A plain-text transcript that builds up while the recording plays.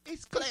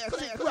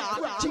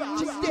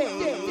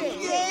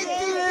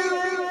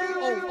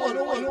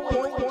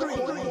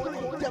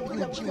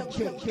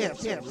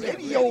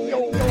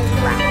WGKSRADIO.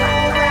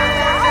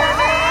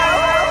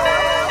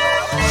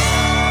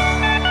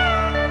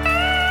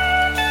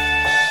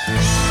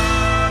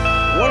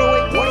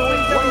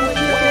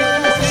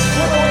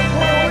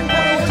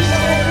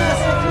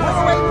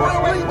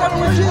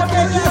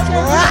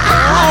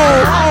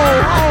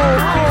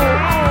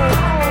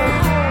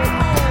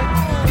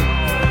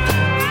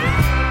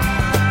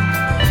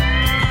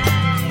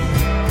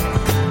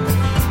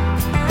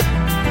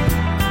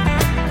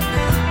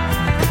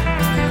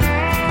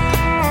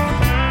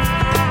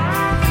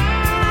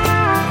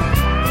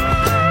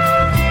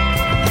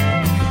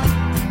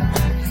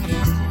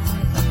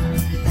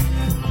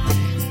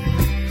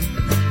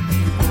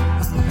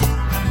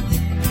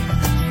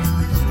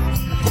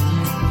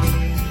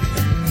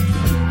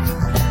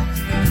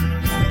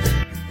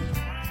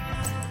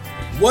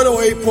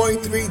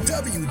 .3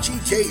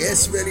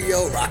 WGKS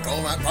Radio, rock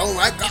on, rock on,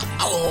 rock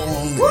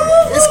on.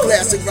 It's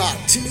Classic Rock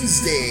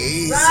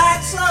Tuesdays. Right,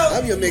 so.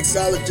 I'm your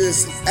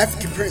mixologist,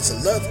 African Prince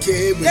of Love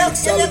Kid, with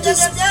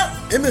mixologist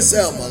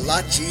MSL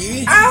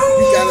Malachi. We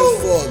got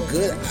us for a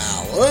good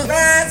hour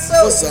Right,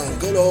 so. for some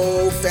good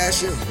old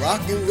fashioned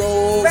rock and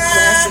roll,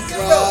 classic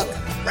rock,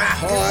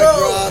 hard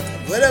rock,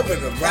 whatever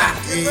the rock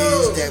is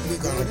that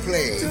we're gonna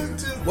play.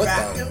 What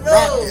the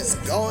rock is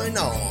going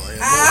on? What we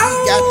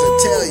got to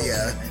tell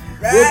you.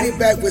 Right. We'll be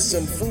back with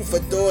some food for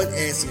thought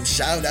and some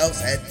shout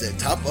outs at the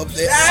top of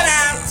the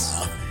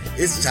hour.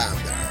 It's time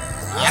to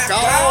rock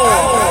on.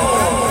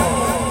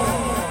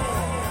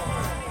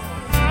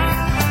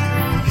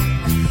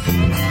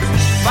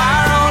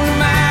 Fire on the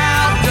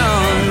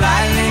mountain,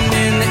 lightning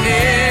in the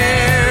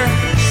air,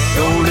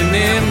 golden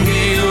them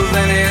hills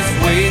and it's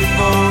waiting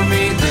for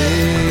me there.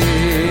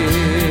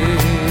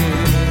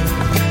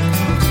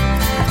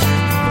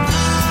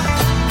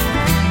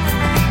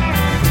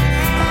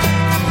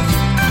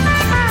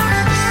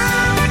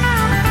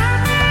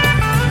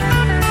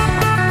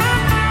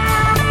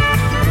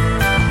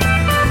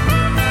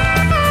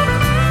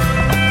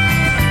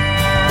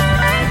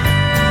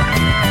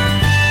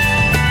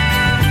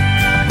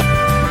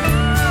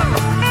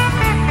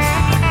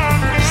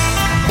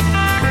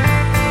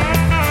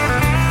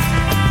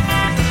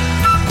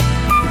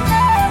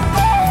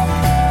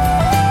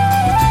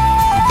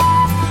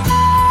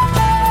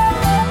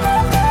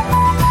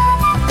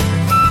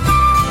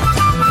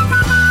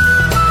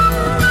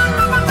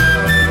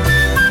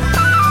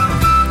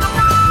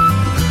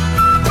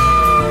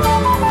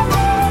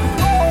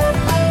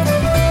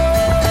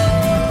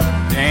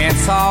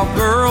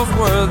 Girls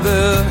were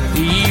the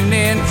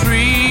evening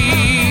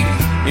treat,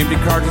 empty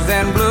cartridges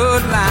and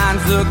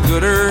bloodlines, the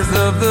gooders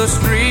of the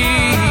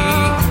street.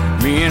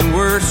 Men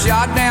were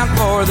shot down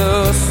for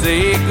the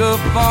sake of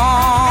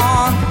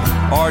fun,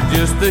 or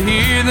just to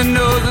hear the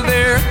noise of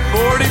their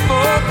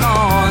 44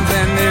 guns.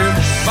 And there's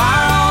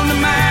fire on the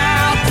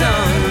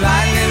mountain,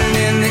 lightning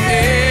in the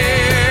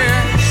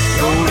air,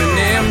 golden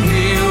them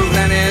hills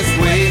and it's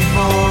waiting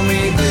for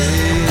me there.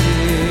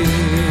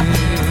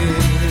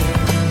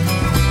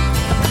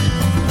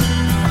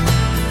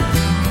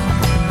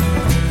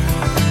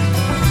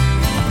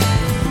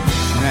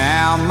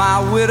 Now my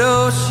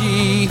widow,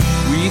 she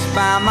weeps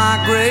by my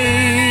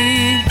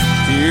grave.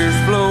 Tears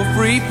flow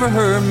free for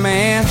her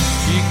man,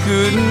 she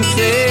couldn't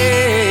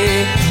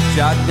say.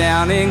 Shot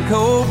down in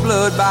cold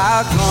blood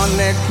by a gun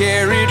that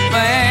carried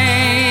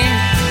flame.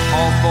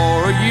 All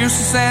for a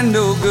useless and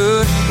no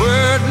good,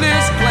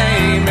 wordless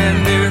claim.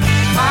 And there's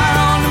fire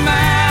on the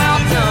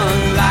mountain,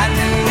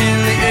 lightning in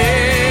the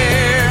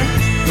air,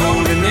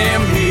 golden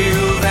them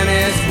hills and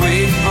it's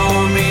waiting for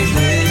me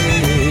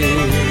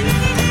there.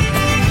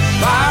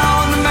 Fire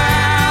on the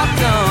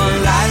mountain,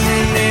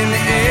 lightning in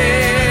the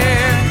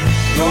air,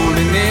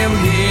 golden them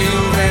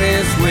hills and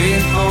it's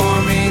waiting for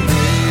me there.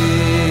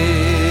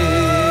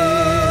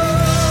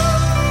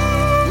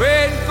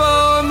 Waiting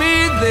for me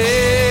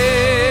there.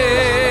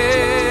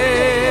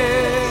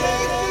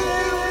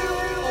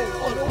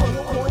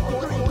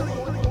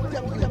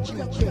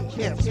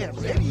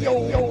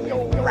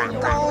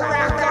 Rock on,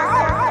 rock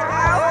on.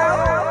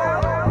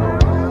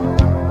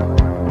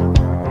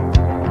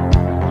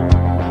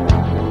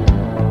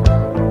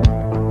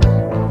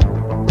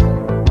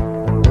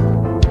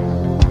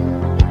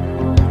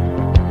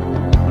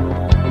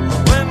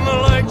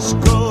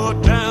 Go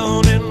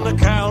down in the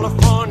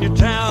California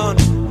town.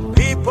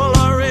 People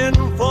are in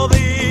for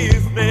the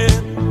evening.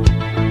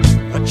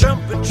 I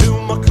jump into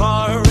my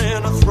car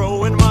and I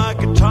throw in my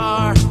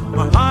guitar.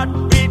 My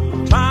heart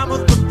beating time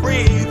with the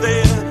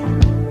breathing.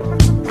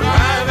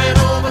 Driving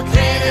over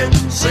Canaan,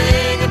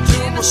 singing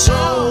to my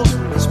soul.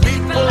 There's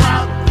people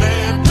out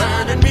there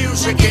turning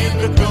music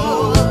into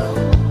gold.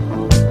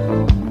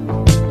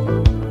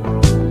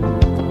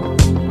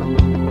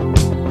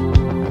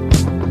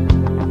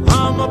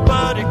 My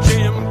buddy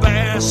Jim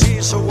Bass,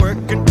 he's a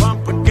working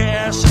pumping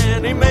gas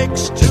and he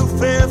makes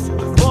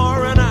 $2.50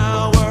 for an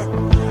hour.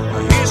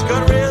 He's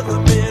got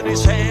rhythm in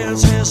his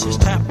hands as he's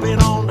tapping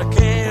on the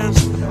cans,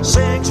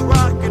 sings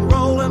rock and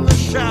roll in the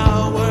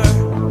shower.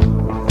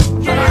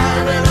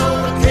 Driving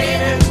over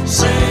Canaan,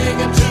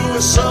 singing to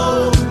his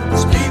soul.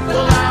 There's people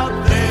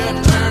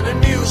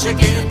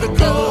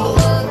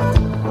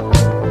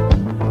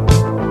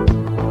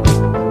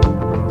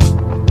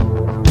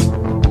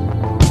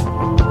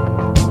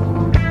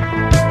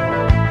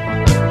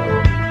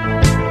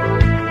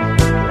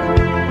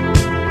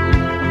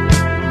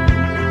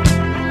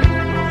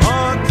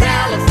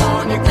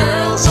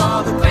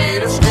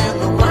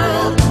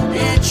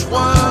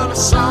but a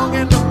song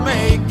in the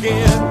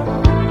making.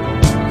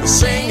 They're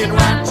singing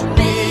right to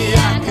me,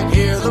 I can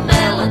hear the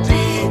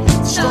melody.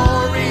 The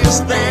story is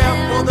there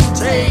for the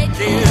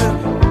taking.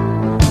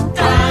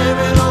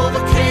 Driving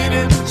over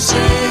Canaan,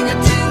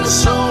 singing to the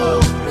soul.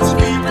 There's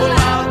people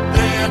out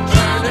there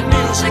turning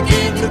music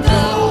into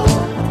gold.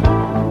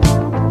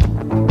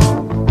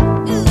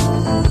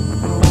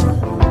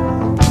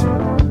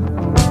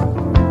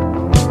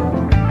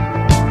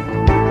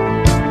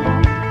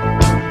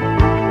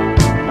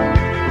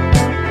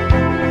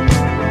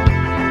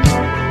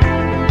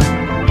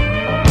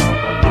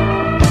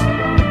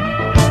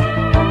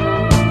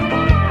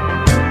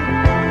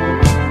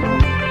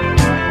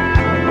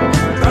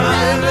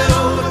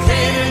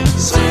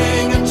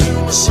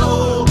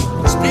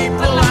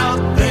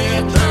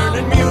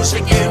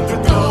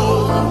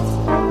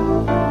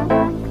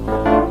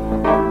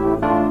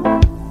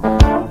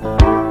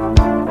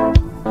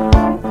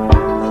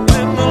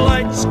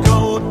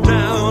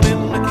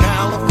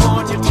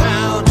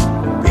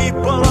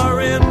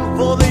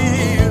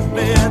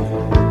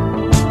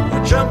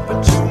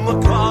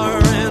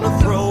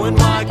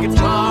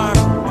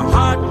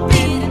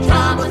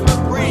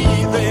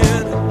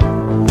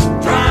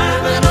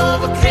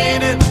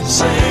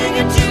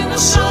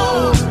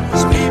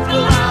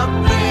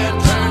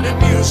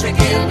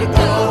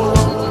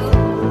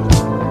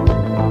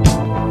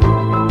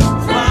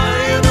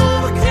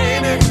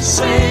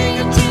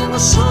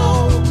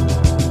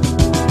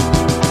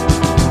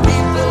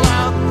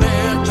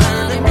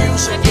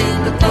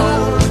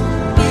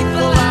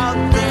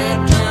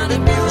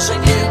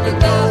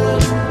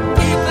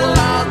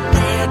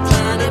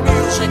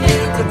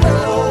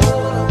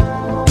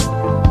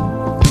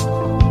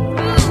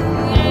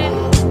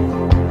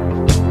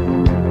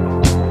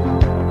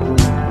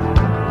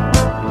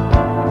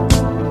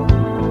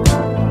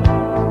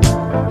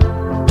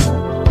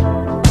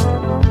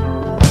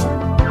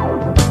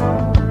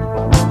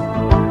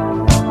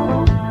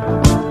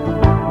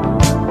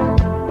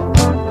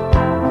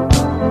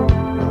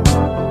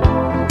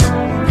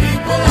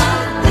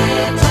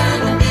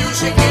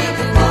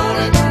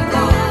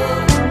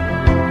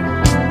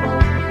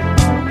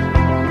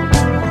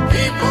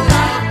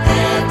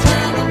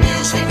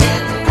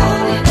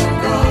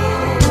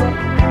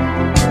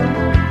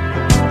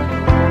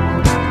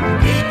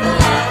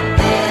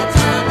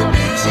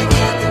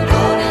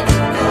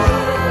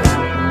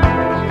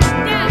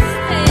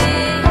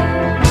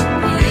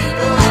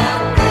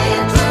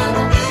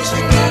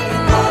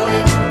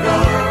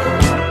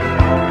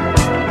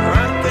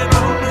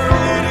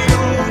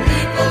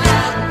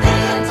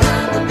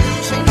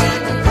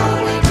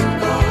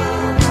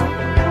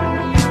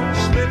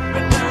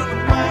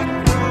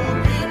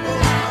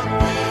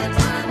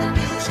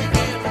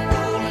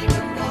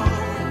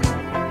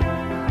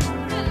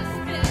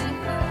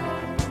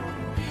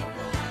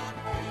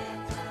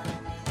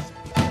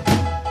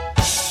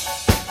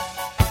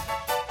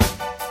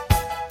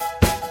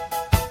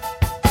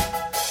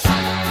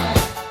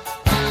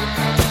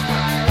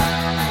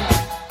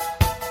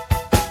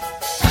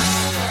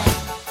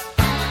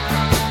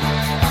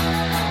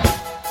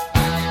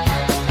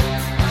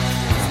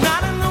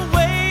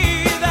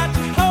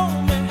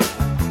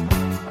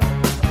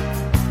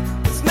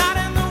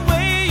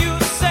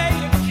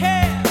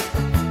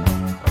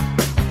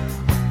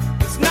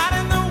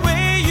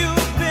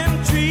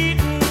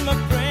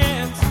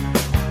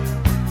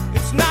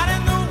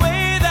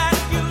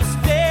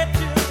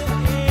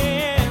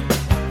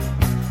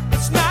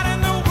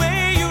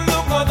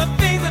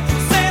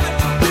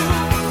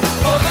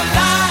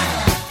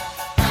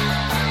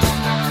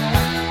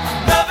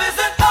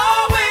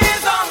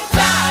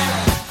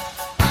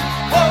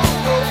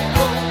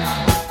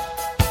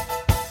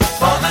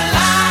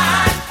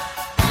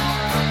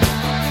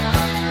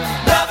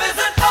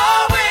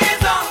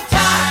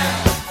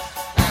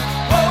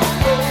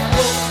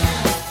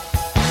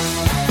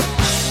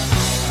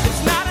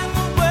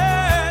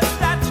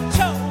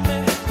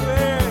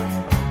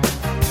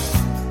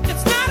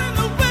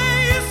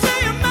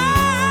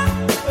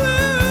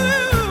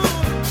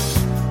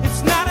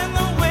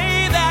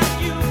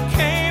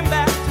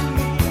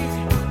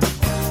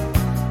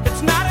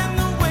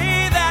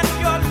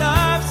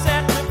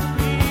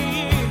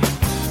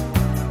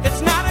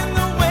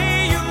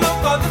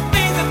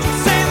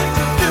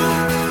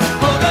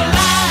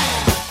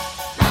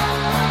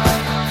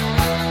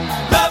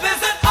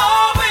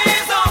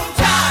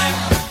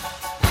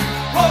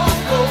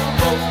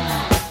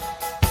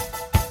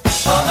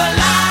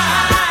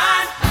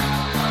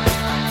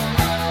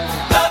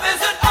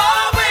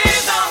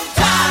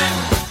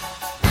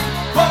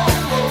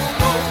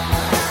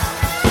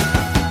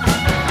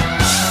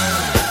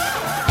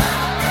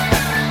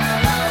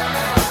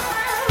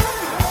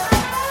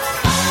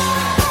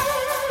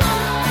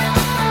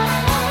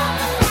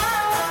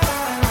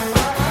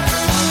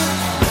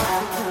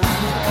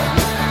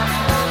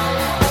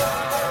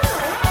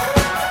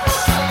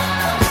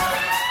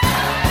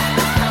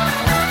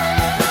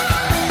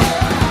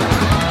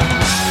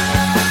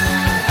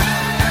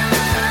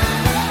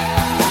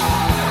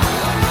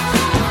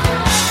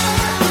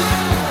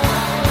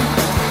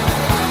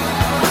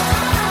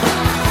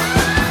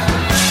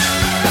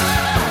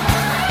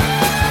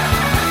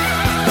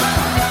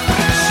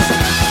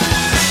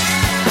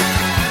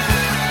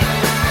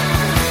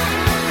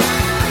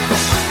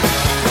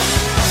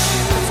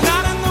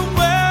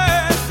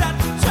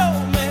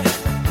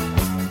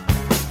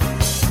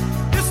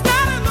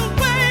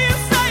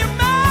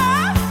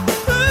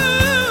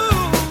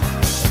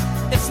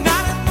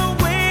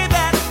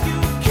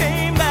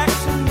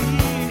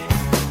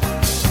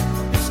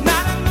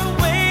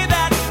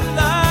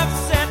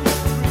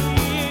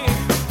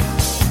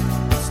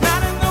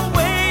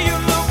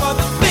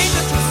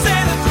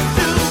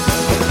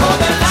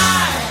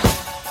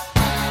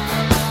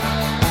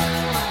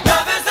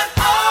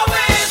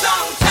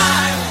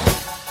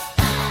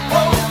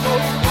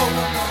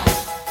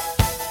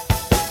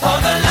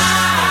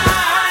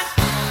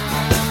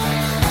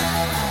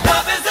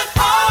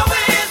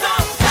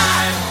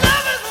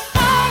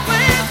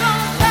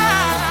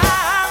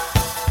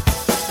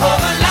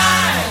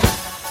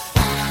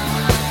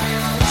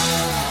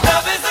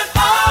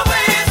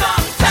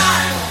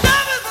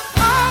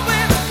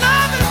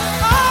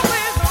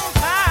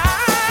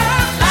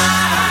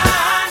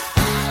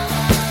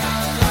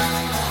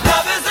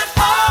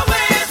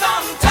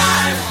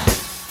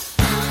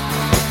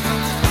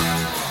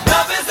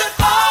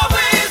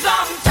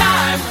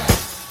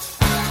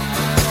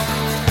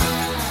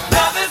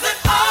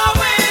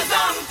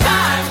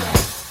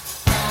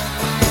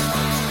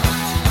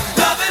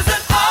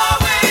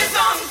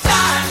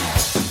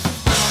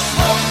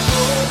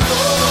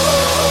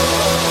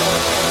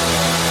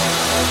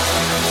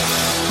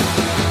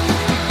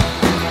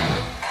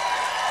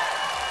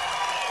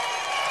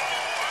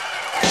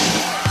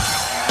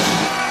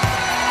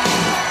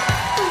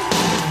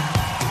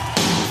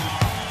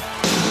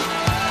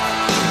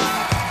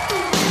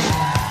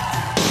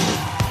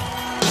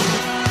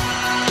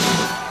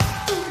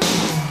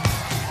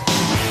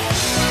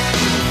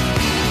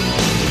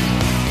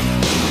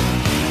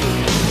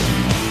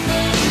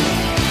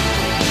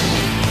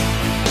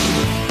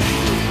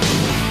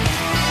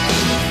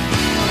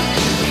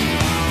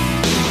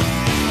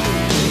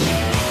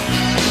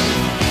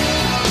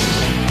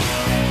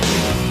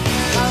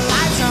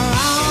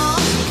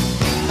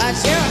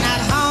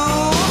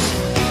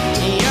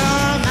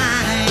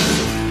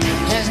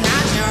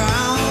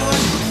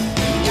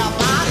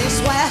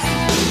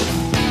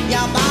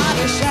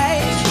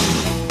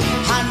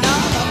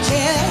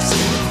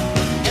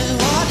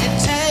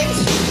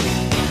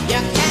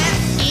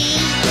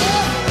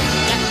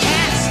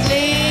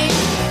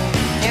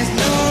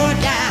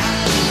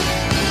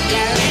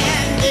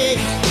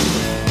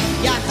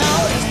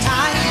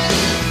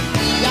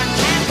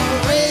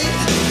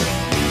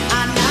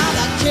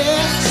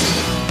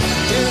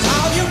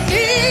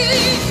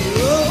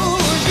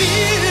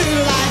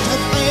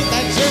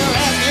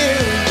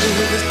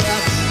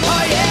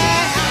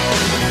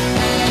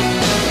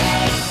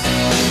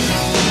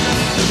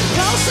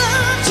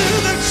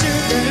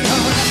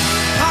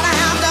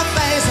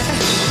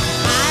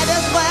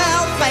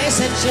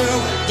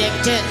 you're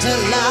addicted to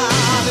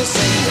love. You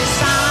see the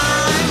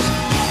signs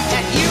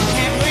that you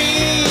can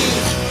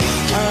read,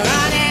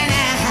 running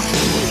at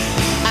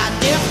a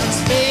different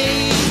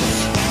speed.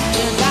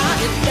 You got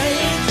to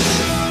date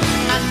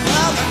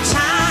another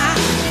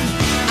time,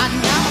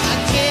 another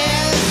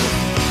kiss,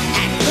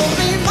 and you'll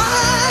be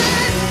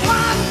mine,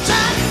 one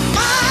time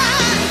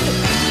mine.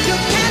 You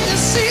can't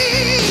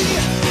see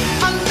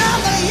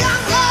another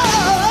young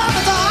love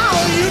is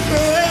all you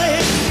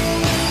need.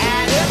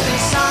 And if the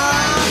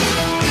song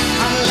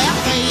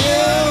left for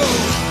you,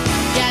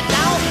 you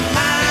don't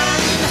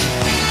mind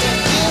if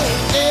you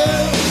do.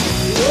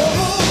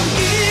 Oh,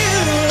 you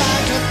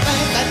like to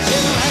think that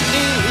you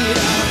need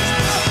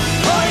us.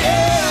 Oh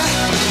yeah.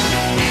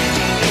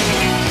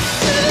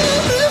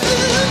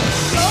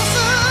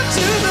 Closer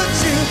to the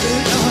truth, you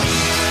know.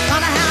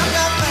 Gonna have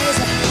to face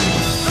it.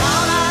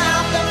 Gonna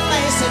have to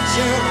face it.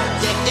 You're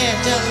addicted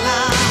to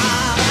love.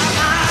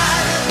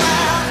 Might as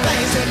well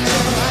face it.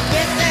 You're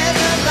addicted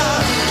to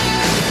love.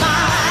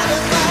 Might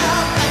as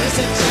well face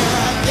it. You're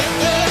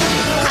addicted to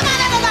love. Come on,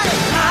 everybody.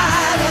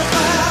 Might as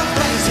well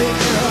face it.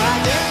 You're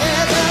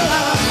addicted to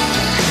love.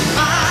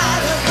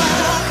 Might as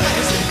well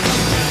face it.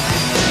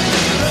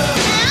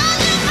 And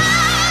you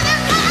might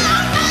as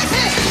well face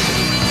it.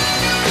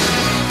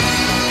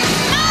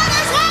 Might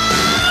as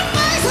well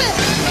face it.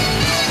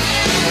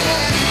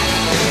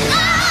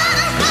 Might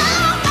as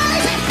well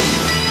face it.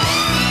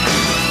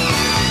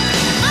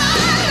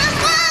 Might as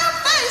well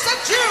face it.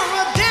 You're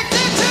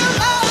addicted to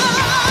love.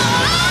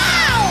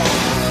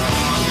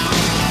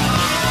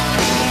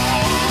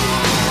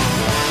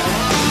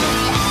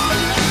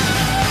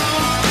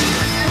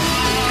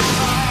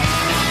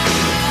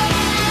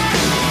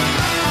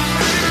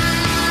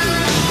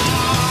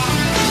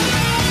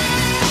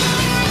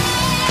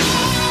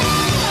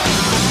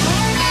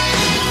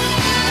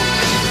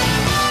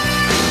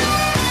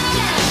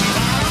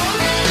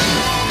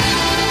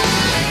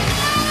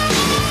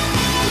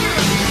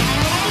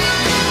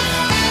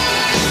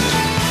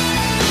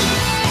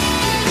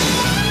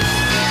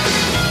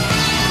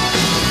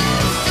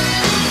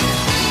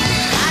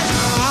 That's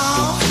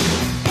wrong,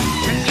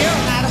 and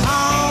you're not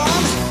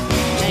home.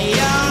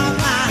 Your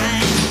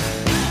mind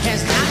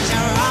is not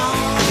your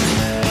own.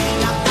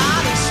 Your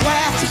body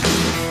sweats,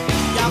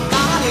 your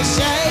body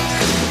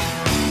shakes.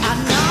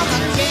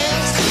 Another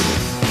kiss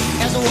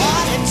is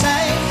what it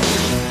takes.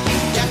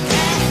 You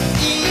can't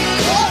eat,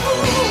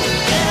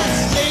 can't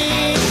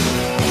sleep.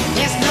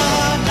 It's no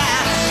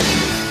doubt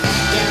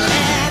you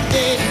can't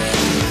be.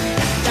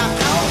 Your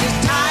nose is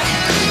tight,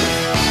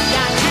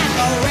 your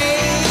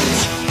tambourines.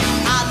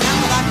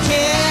 Another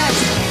kiss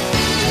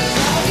is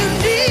all you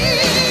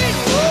need.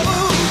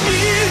 Oh,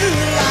 you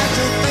like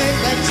to think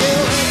that you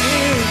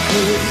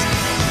need.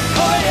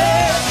 Oh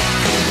yeah.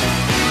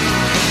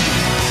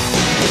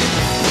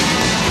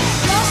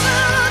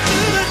 Closer to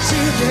the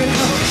truth, you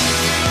know.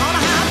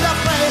 Gonna have to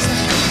face it.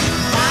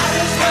 Might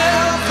as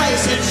well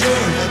face it.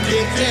 You're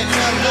addicted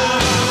to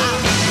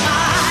love.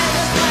 Might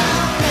as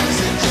well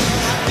face it. You're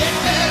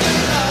addicted to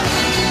love.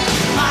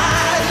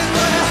 Might as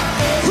well.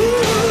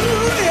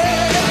 Ooh,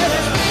 yeah.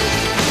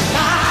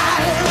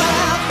 Might as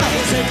well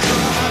face it.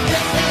 You're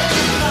addicted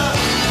to love.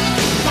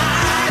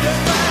 Might as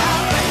well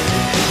face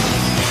it.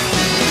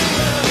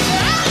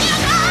 Well, you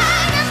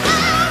might as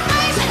well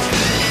face it.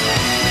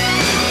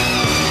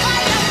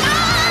 Well, you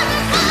might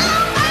as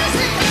well face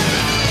it.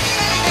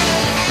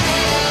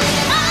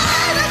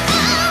 Might as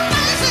well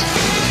face it.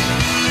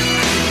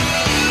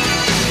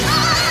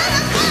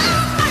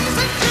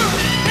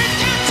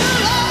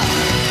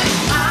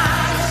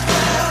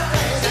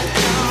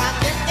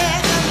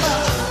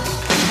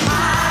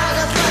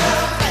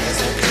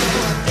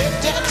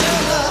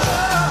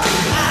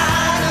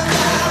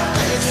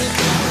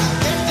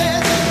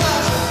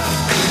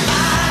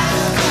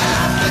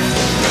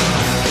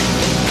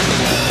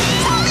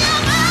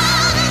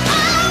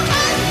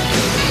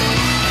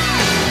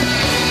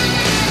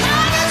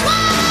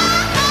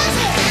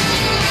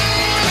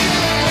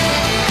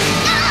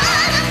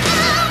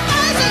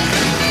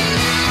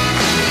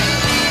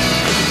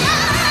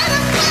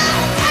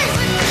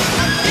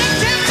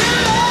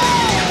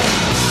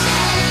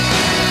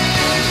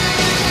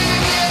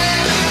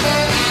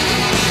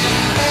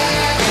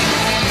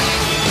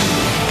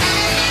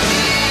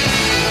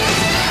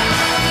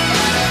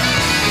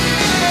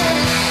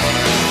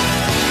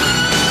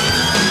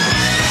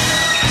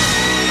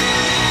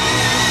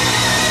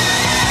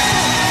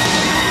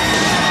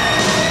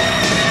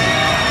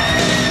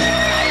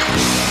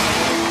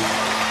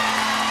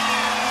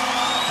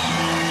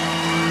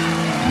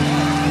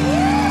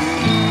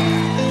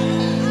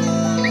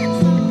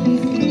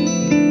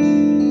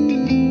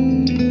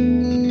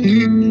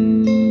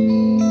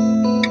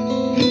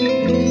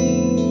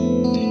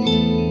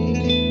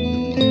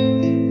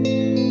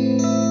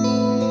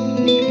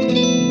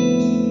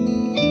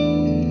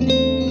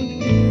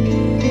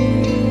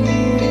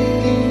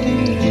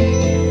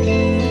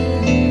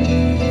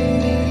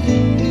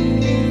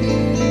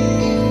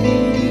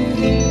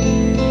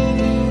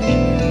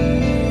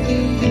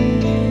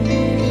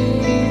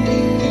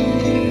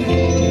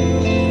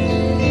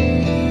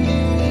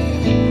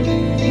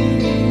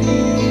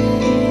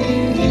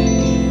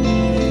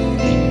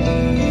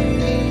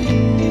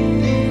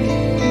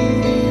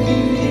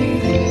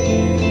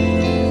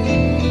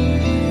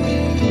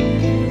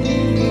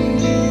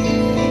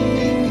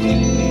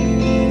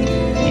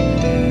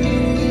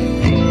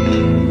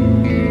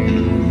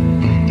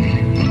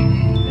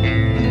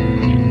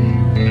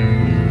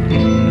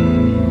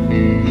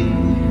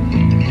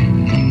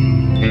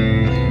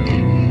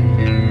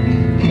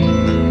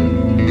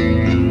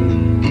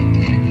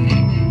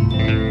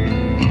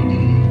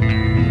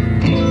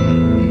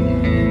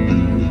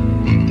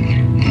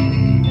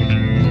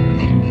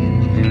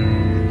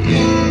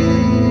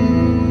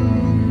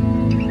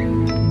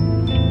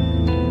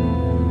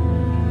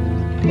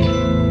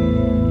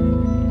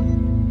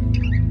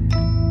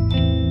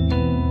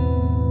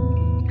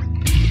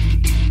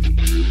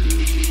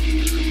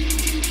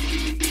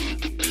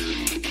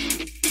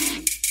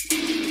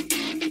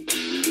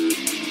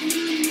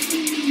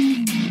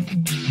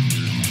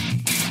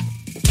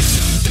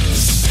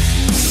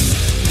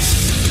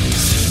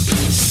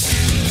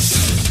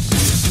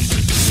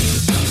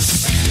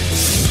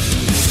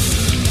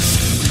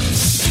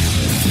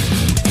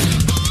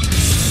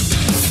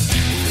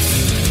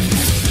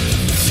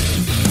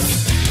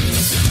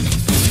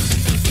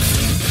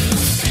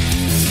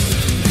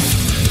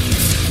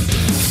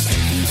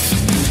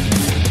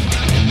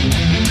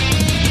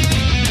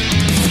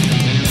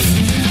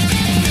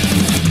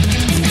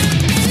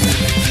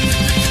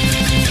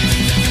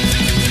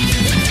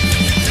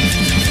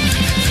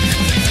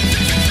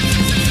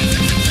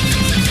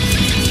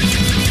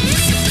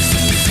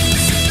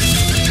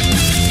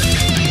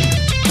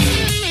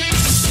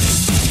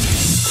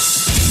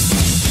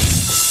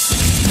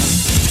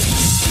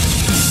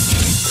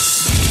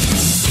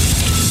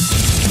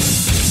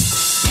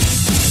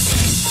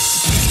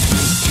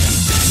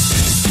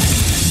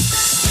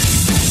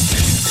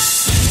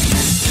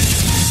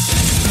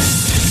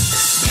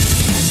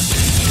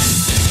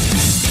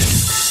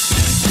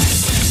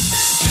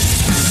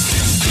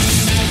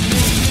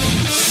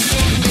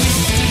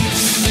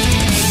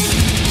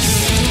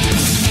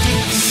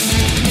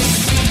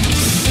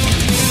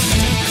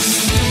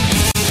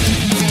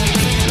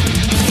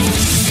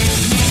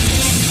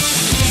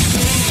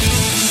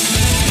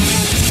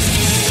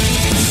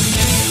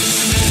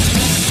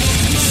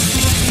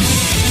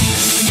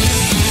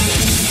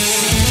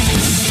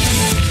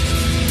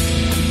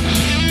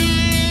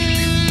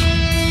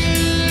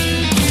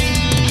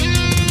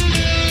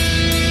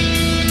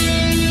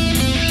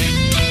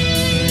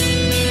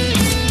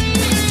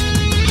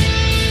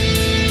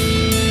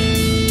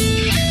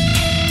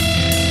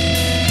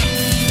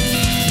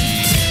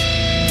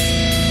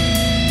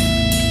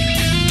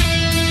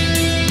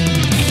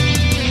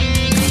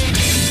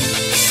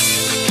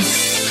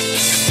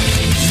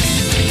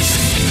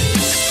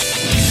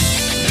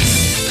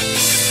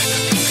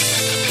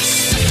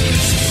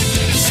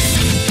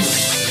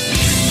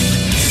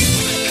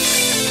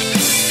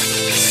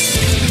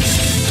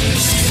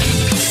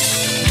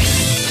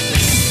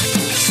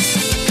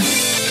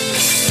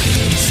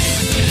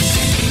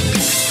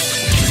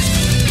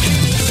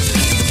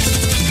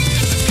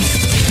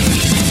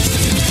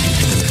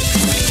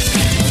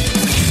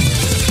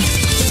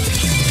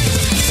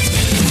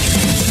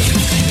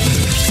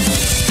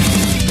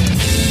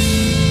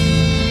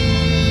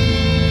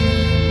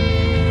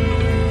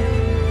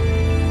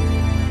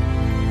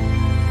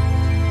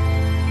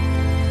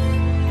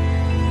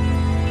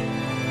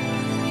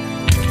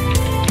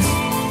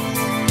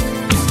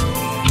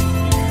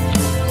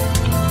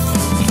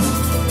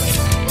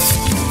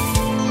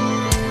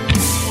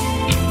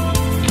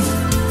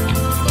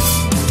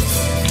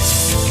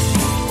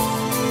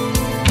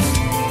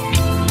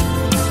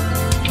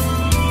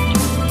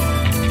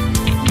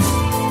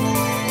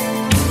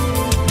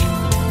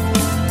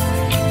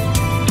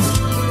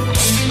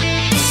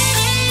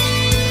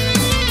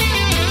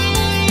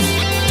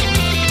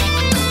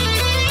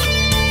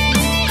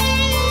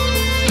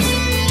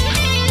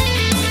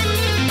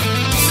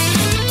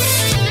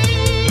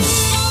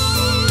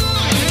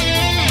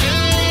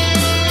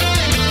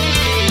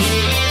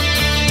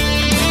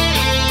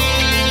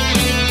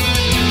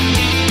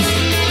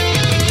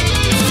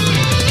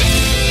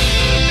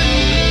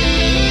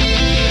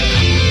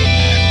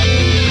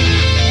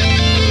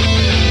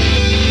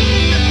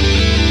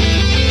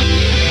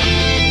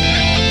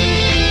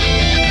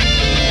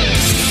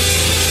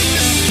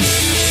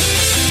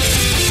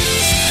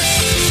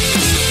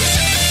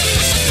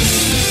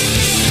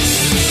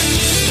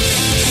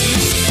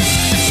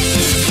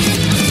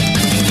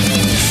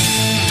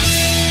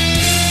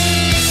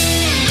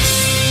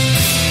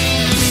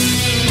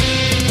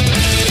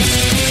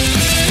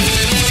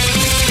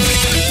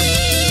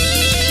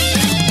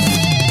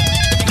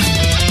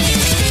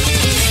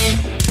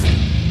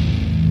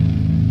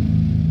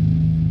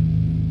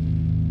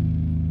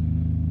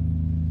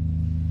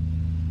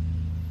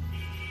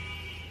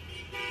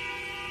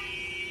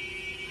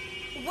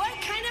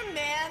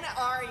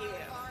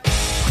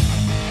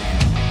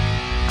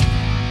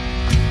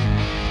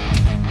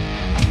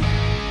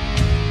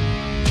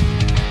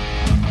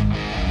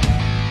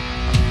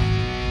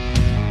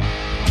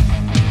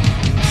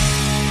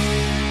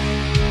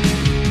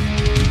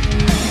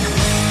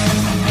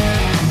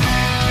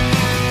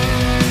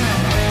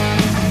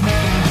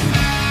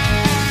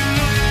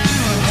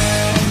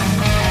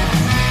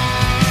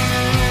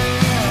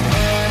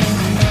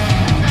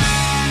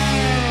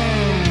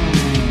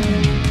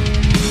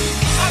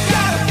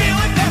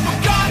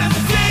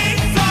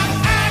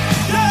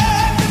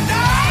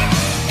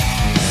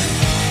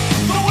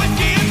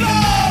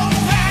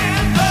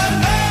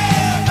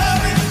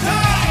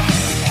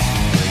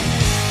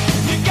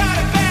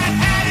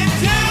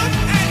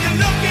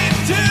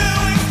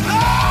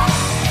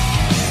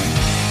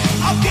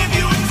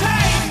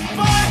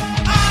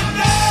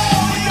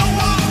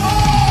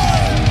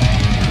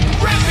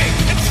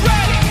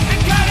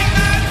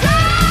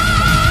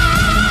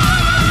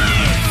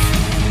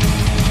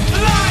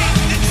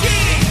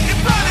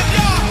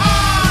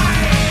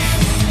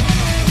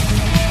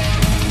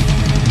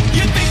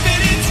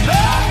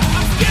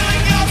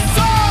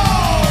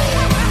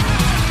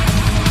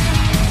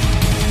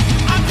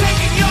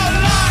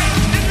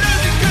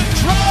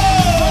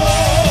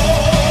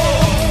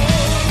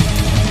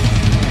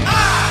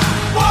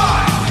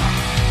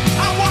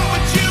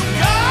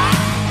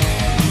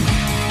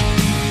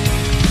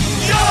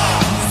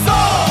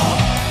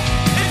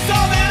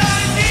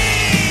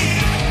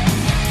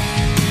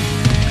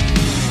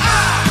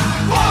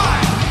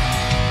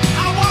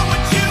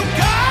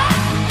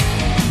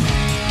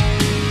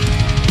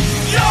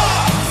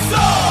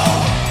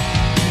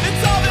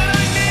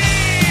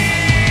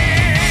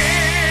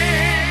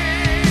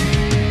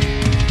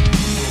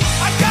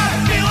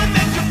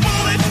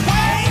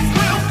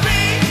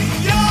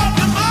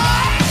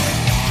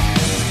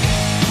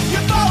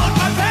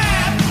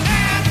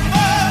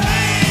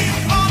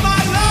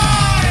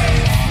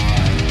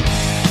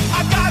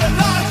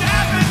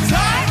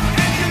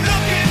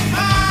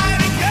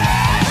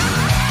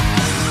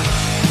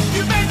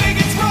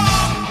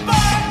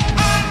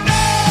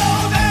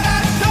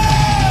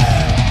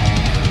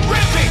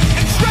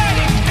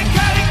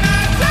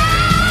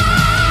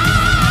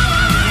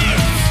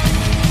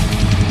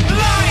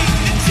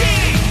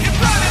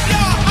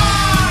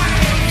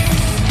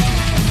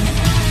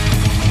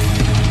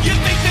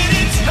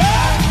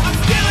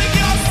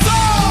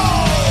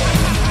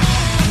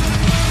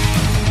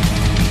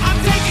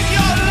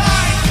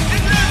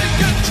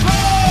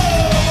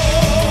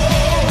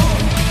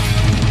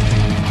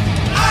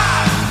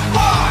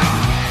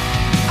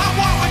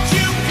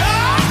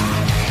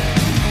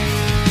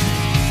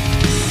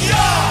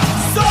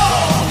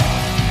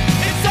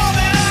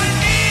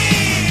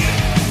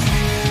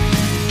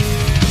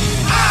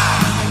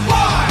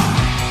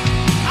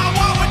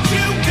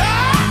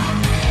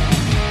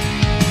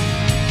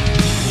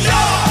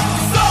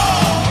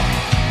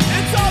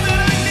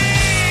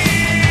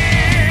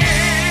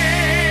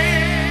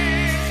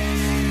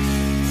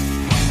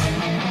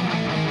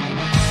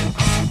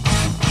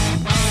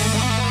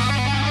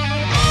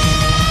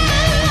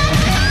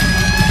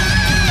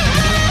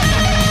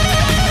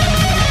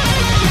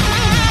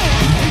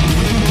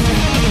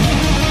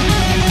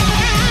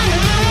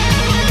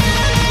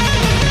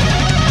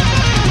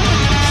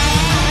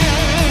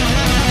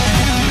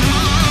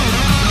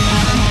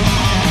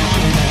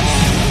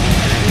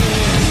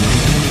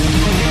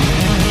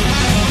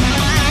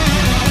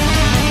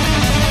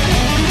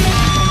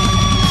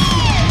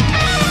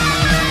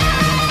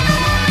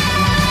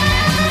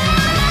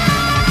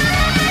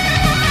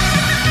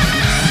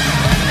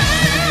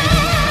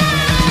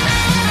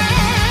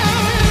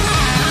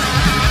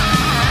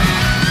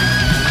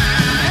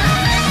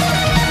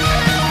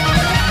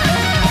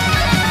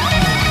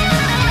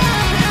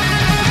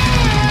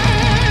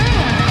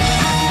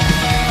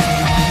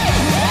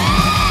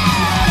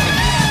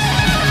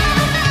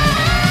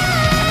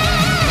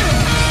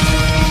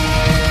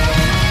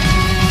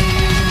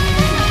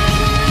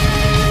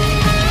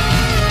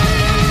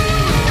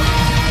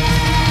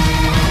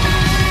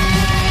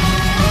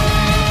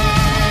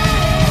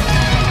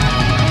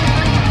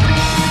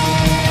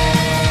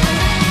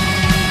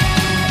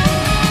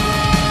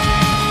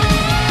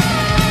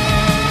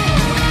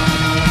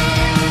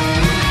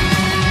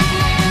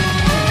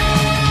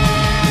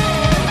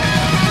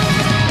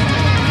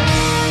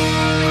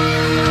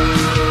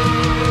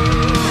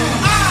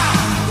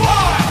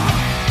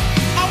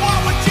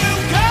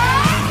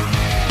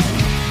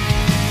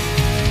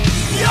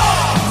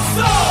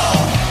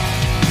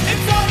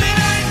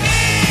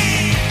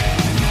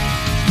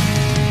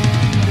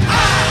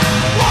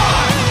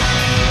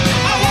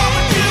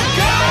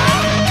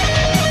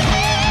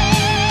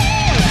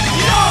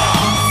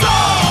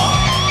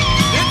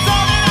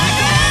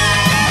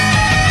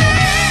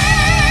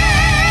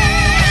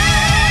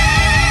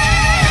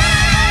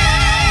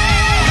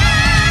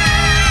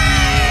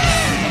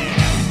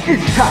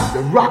 It's time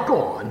to rock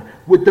on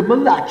with the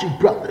Malachi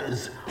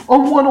Brothers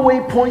on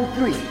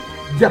 108.3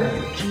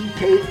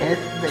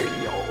 WGKS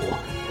Radio.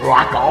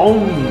 Rock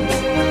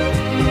on!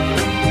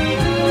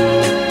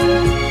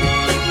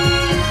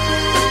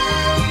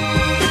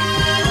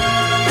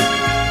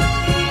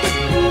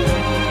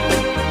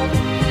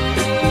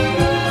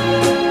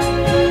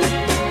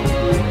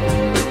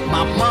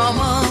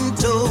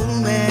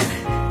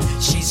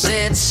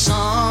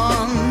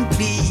 Son,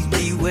 please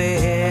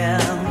beware.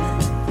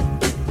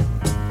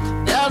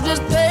 There's this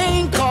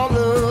thing called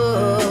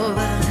love,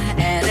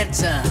 and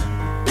it's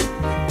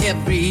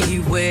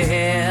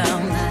everywhere.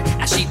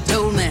 And she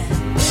told me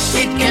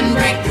it can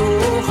break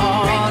your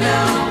heart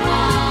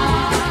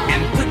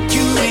and put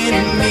you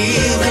in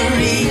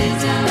misery.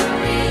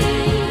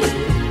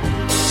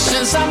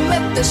 Since I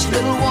met this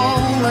little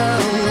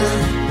woman,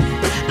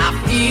 I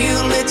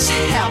feel it's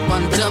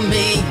happened to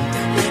me,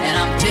 and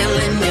I'm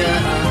telling you,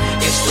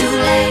 it's too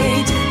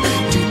late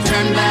to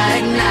turn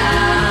back now.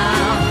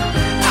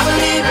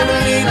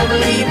 I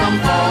believe I'm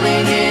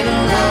falling in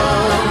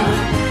love.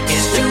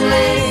 It's too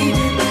late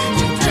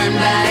to turn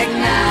back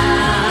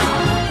now.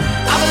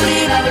 I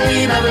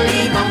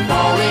believe I'm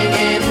falling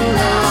in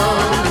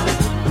love.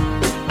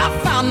 I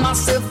found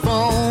myself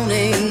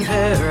phoning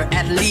her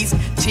at least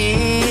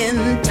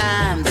 10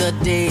 times a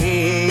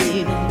day.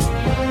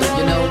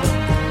 You know,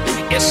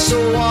 it's so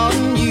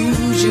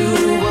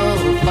unusual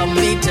for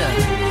me to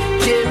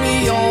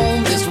carry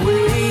on this way.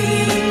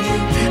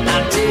 I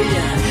tell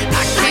you,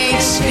 I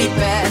can't sleep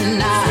at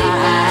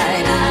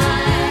night,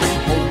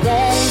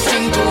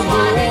 wanting to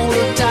hold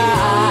her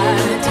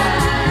tight.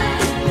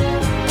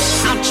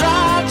 I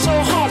tried so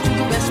hard to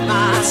convince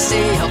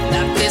myself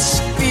that this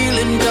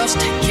feeling just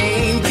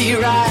can't be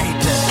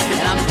right.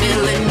 And I'm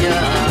telling you,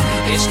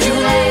 it's too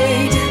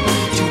late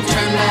to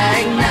turn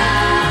back now.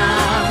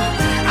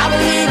 I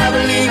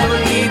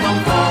believe I'm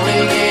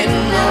falling in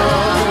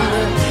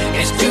love.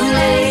 It's too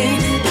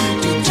late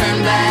to turn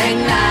back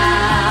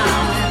now.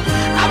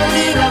 I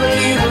believe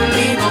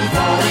I'm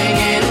falling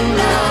in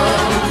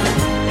love.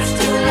 It's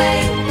too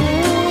late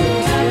to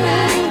turn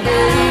back,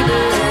 baby.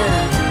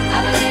 I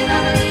believe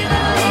I'm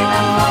falling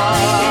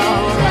in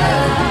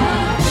love.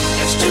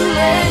 It's too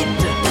late,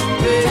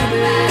 baby.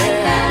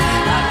 I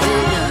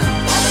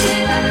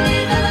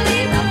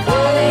believe I'm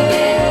falling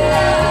in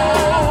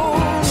love.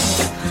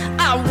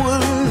 I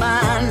wouldn't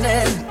mind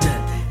it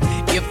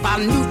if I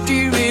knew she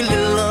really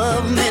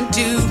loved me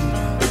too.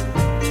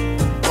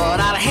 But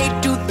I'd hate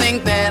to think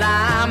that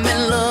I'm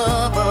in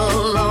love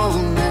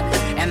alone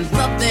and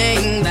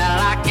nothing that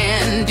I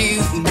can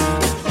do.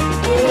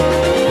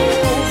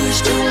 Oh,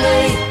 it's too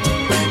late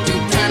to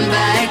turn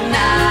back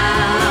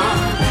now.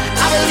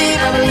 I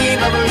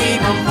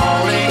believe I'm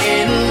falling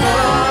in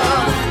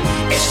love.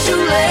 It's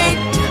too late,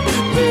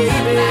 baby.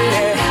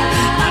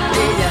 I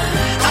tell ya,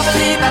 I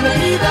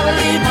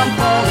believe I'm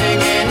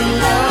falling in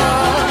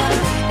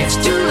love. It's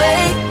too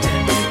late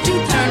to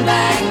turn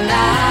back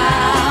now.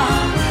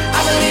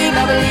 I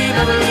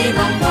believe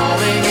I'm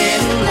falling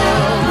in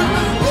love.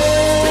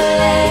 Oh,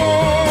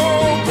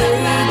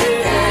 baby,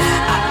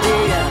 I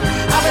tell ya,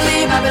 I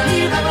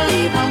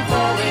believe I'm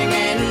falling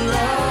in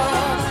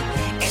love.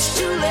 It's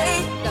too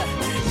late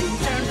to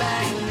turn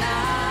back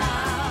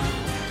now.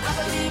 I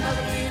believe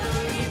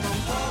I'm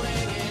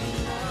falling in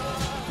love.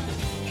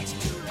 It's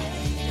too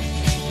late.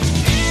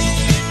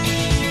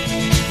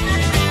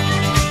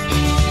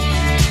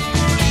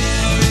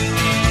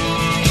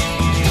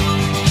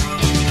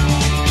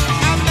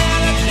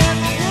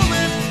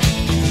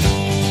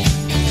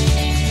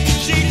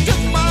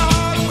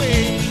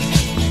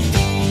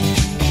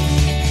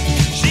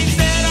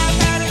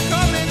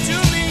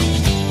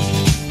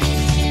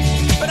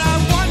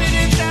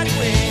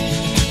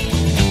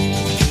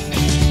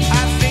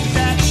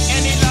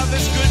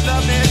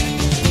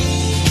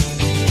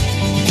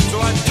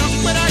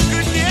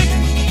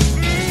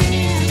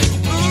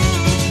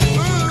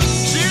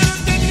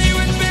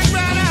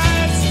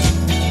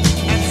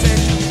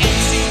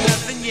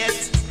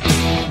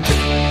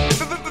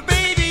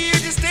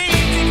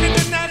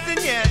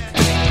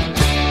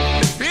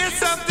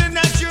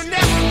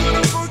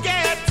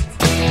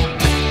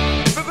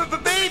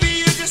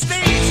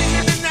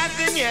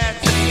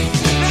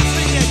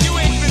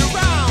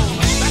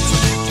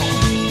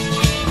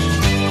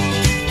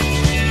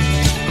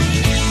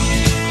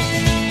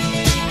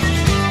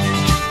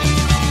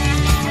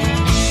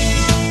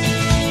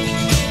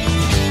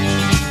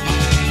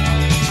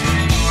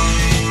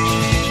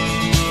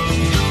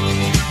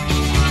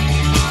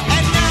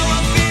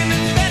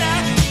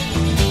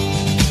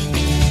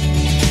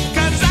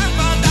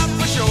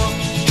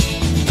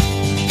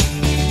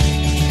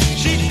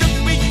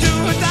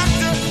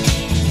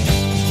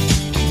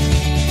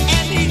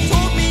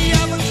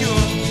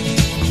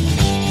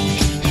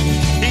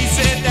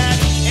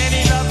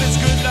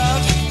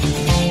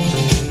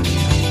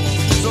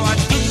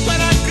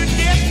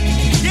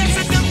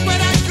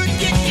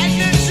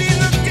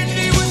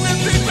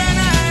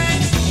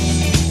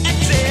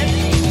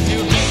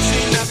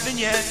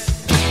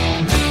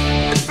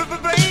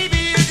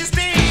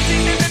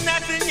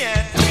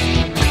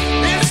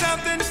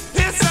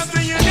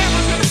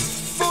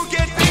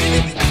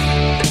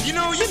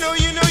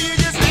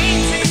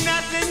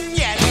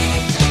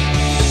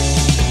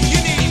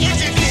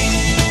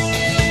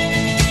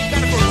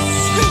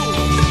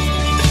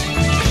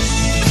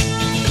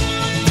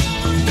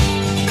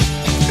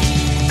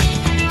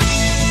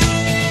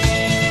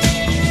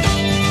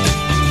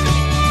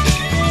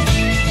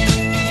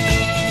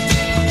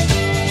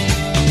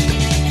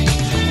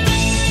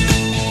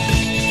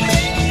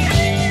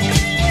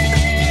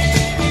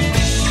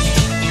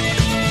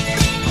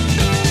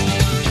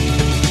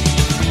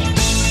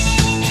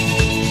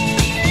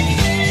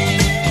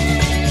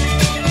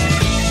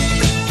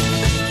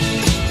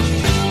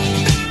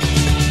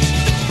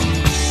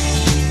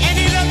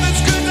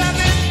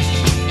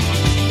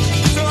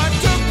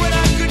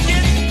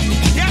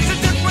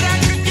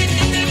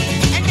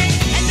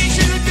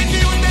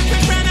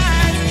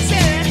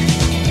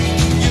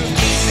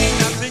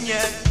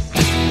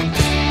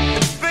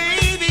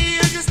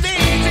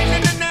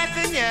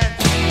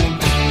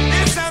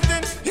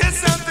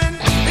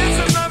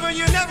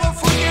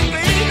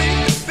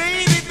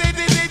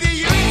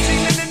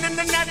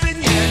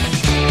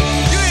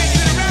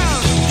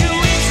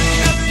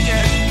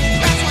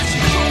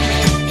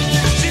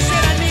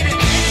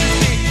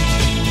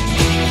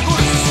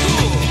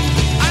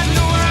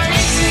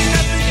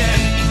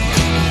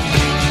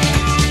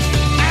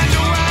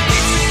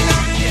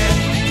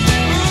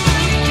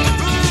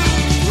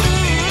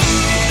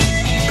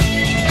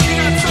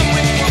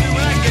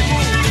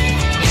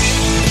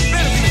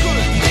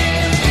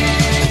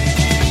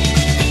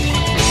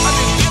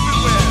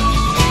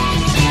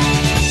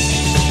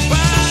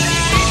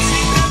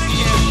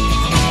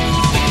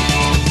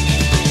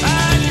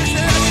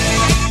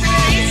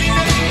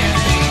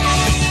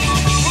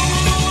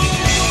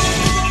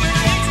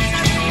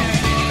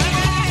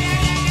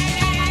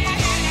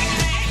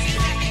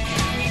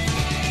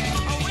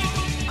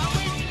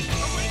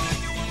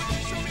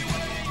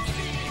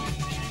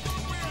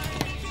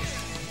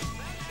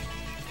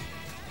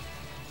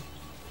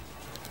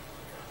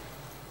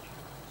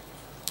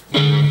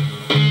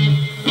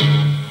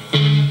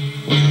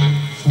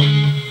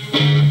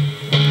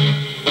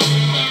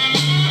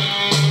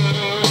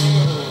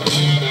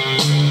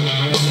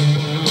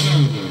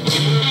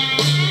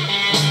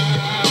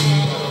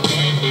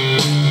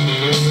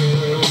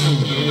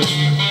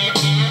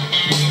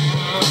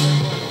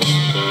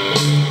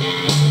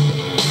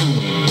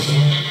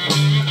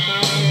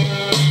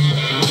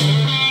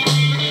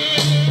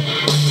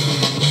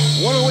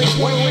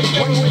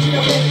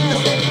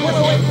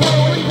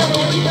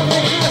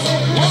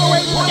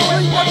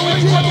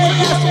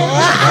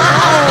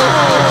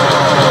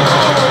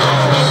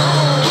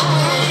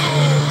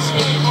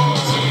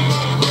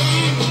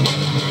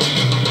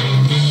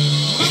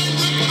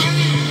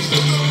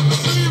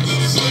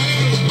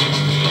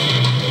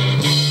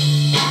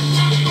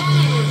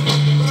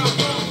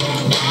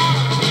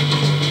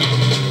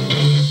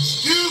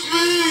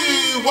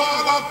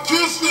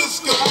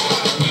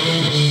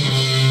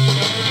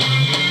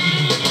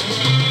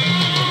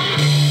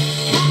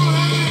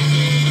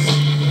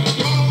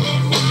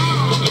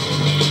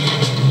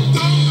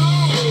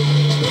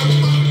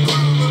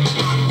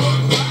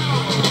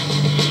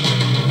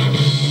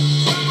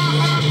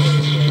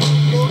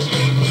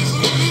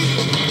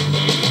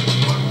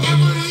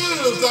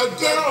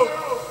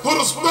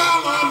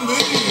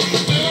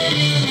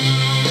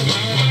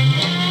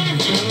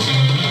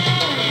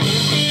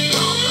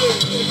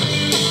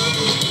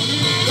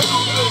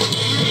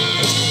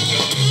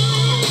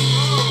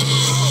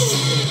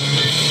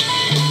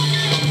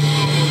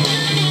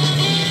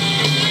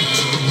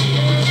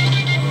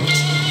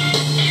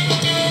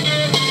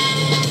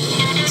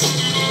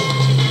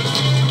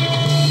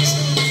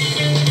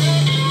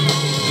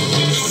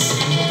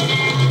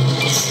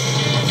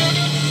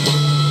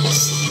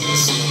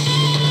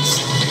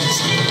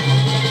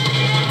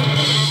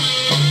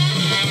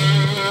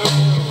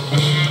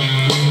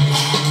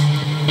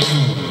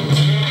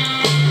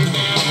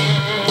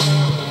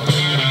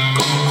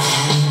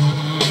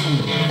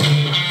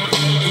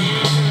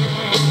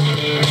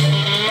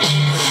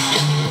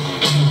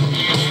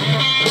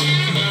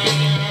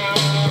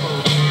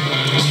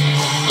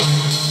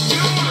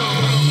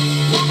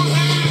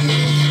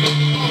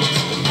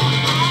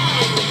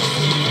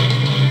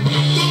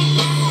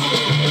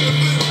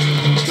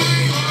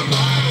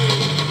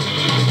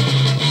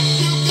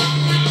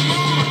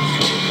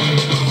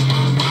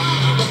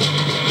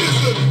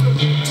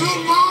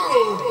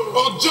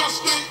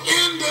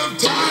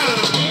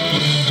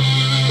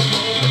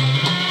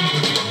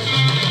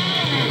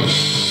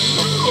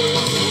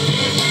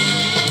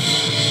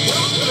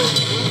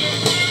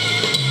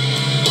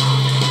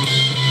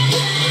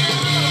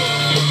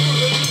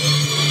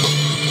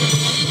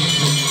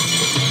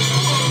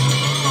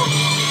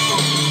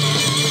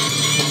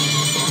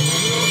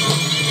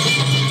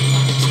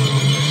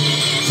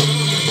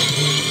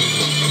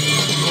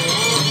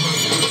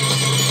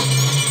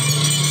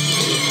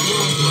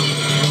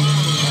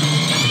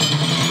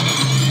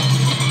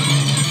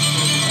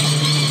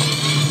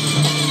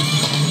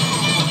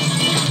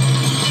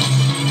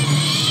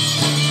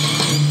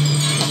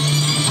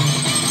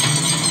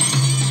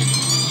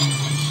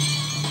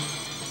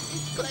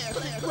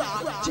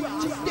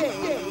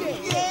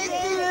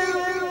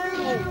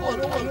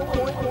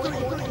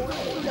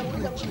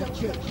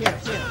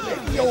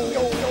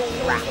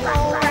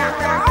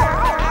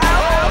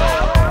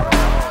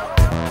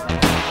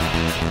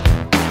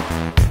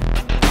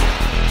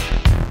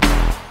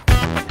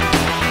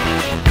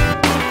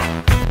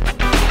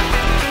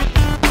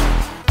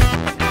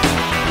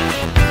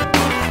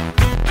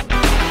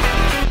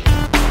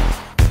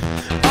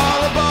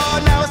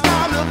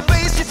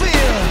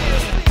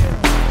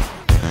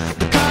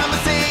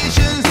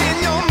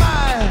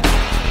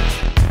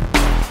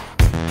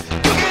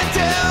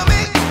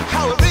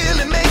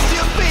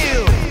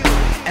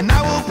 And I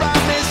will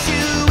promise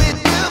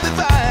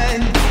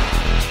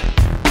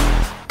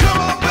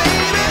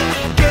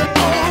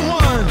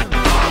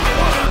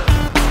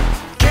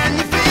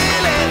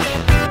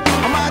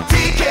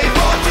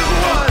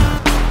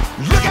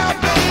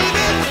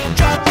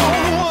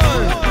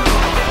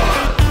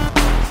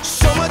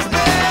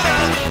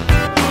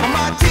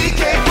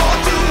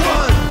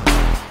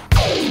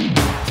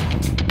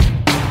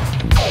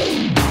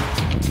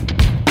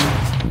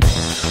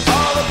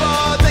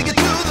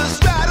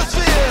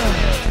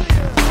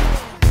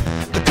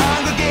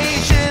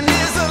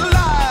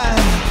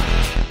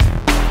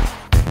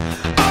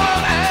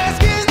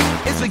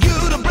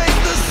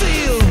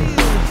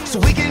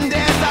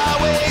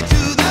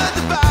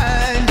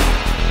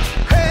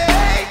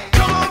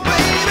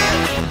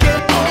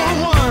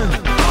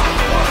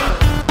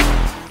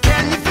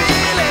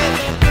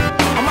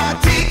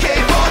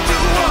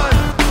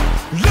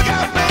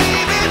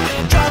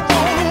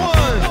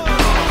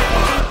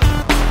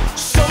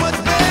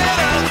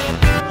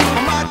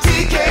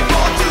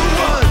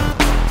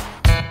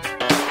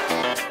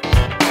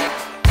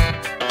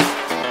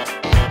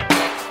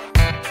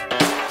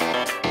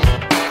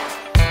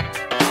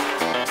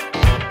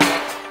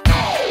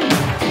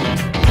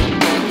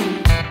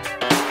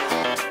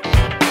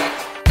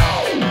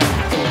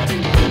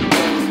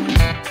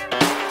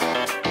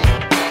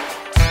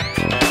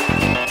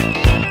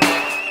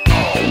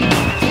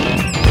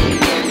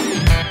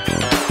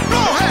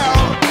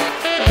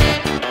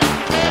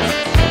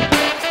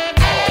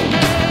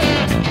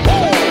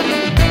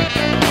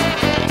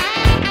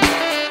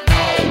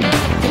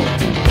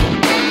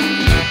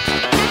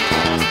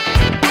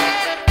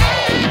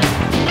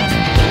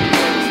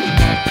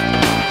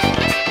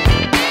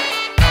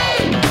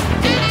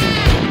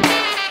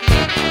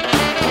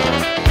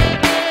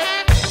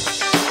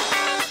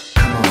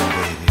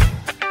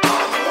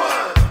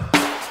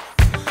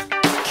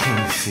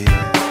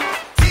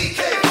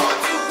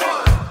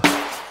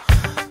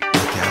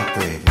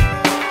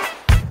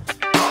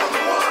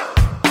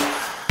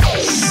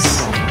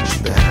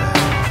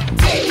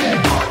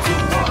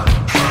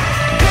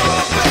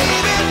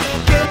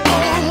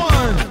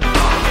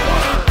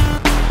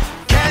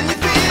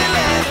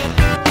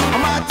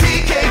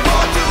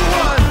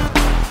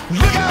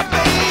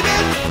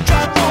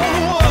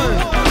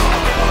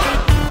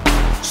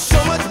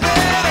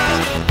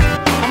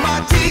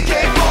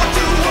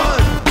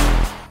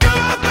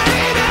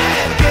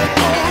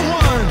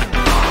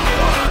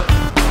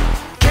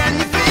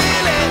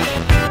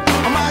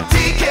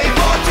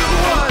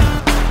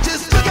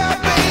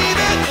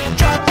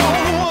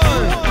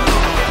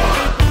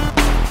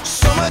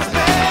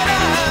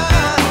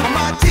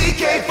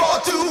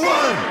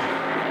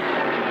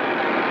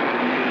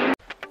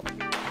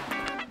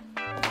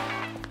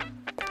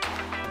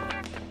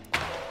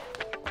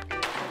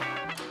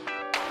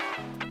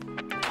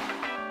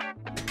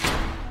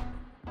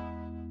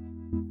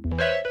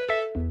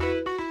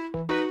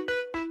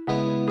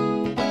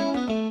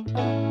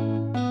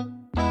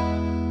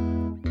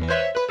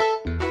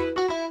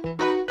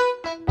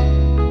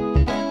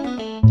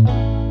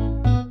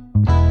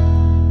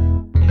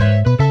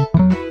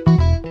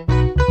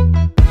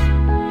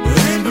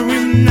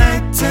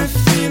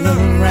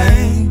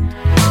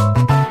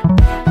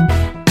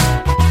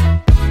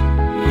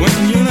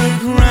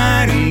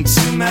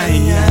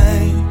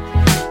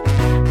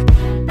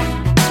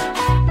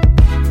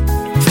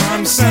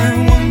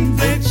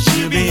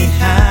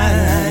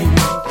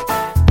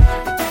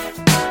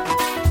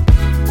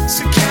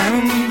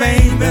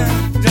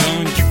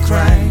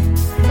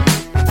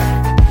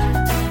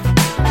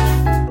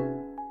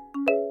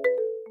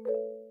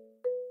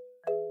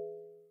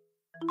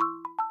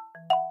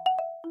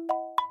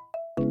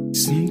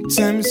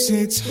Sometimes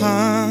it's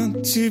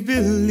hard to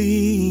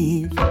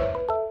believe,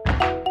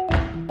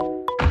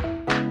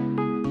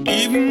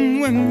 even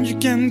when you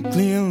can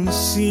clearly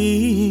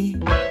see.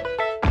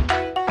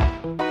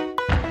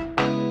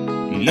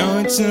 No,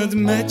 it's not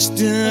much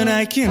that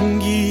I can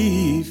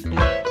give.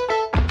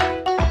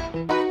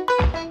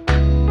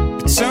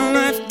 It's all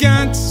I've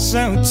got,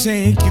 so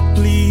take it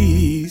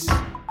please.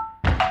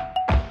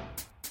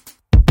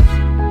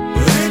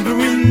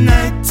 Every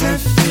night I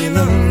feel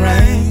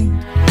alright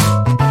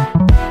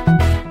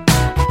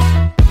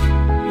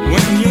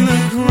when you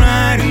look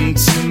right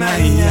into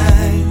my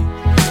eye.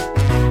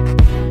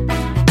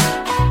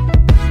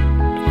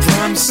 I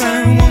promise I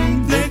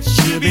won't let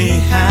you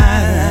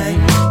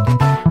behind.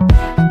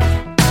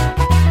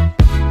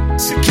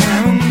 So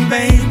come on,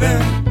 baby,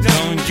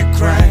 don't you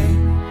cry.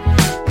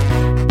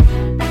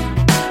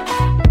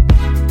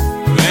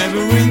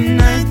 Every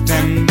night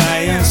I'm by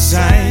your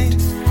side,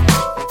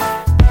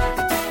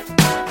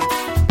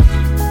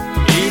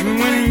 even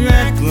when you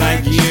act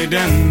like you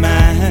don't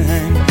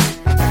mind.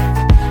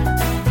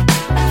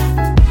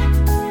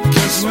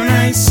 'Cause when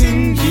I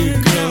sing you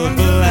go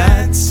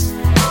blood,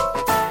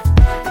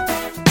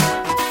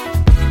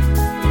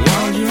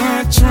 while you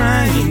are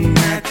trying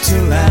not to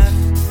laugh.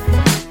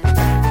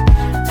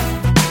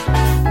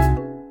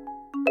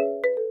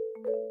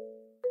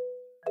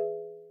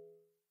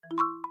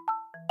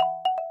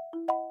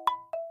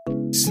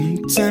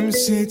 Sometimes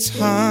it's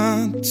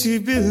hard to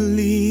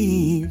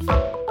believe,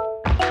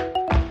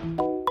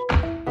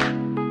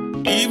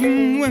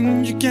 even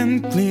when you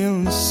can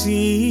clearly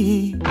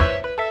see.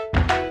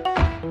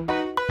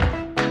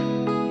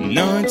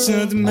 No, it's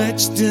not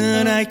much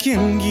that I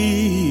can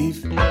give.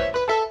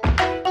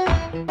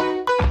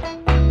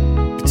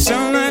 It's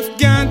all I've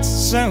got,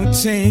 so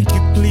take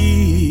it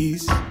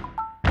please.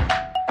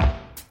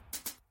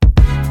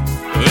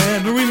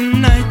 Every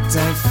night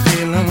I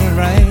feel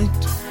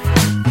alright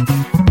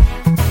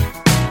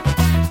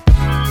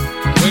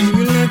when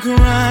you look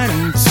right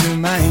into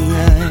my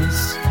eyes.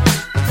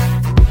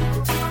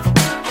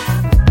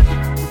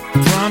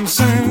 Promise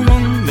I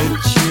won't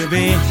let you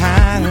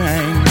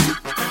behind.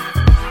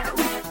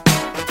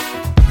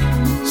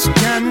 So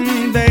come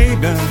on,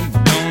 baby,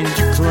 don't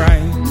you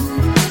cry.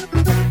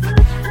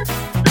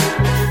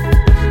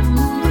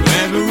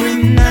 Every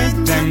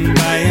night I'm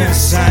by your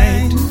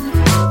side,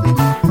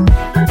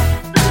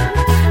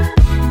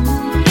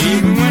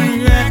 even when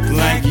you act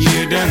like you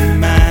don't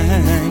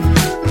mind.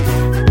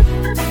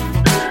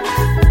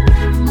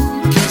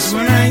 'Cause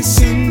when I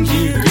sing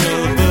you go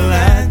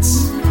blood,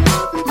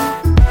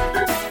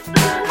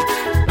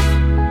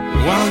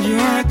 while you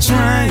are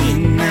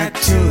trying not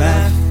to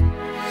laugh.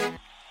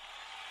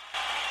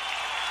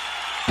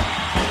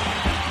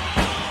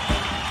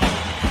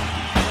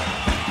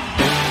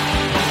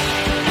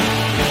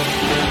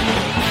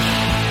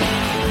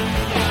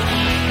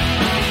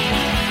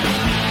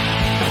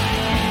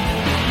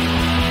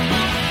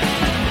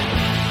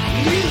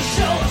 You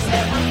show us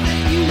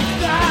everything you've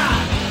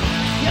got.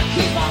 You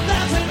keep on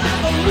dancing and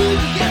the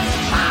roof gets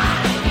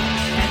high.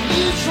 And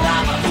you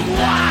drive us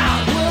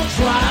wild, we'll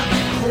drive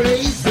you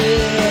crazy.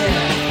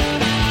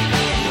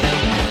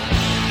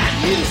 And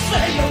you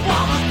say you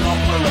wanna go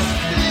for a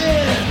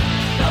spin.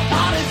 The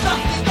party's up,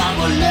 we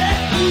gonna let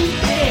you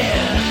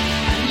in.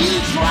 And you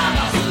drive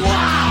us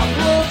wild,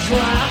 we'll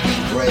drive you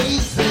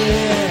crazy.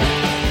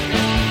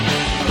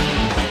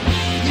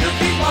 You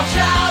keep on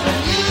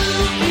shouting, you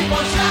keep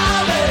on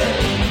shouting.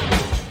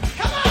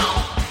 Come on!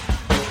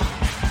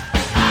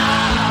 I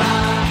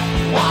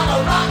wanna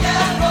rock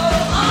and roll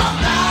all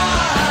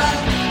night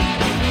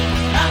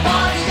and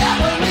party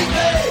every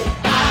day.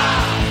 I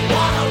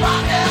wanna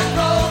rock and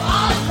roll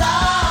all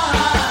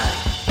night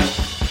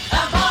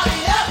and party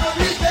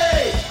every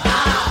day.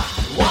 I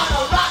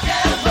wanna rock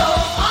and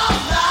roll all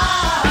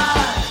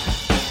night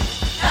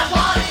and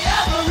party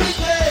every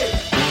day.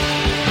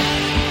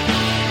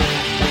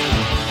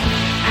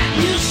 And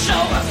you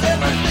show us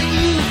everything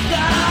you've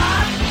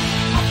got.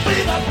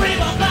 A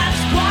fever,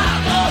 that's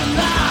quite a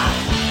lot.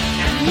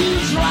 And you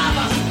drive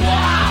us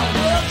wild,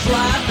 we'll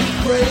drive you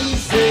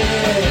crazy.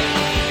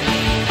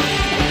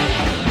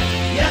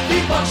 You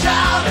keep on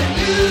shouting,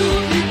 you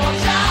keep on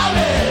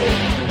shouting.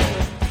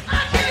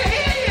 I can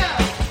hear you.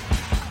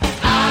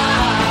 I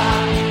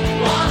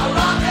wanna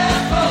rock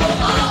and roll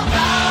all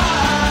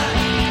night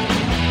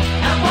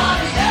and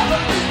party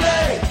every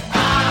day.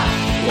 I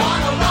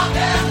wanna rock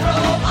and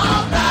roll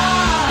all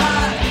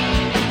night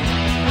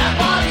and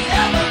party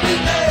every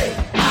day.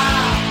 I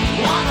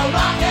wanna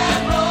rock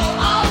and roll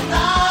all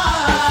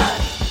night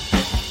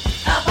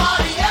and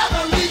party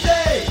every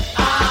day.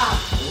 I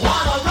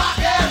wanna rock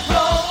and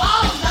roll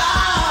all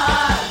night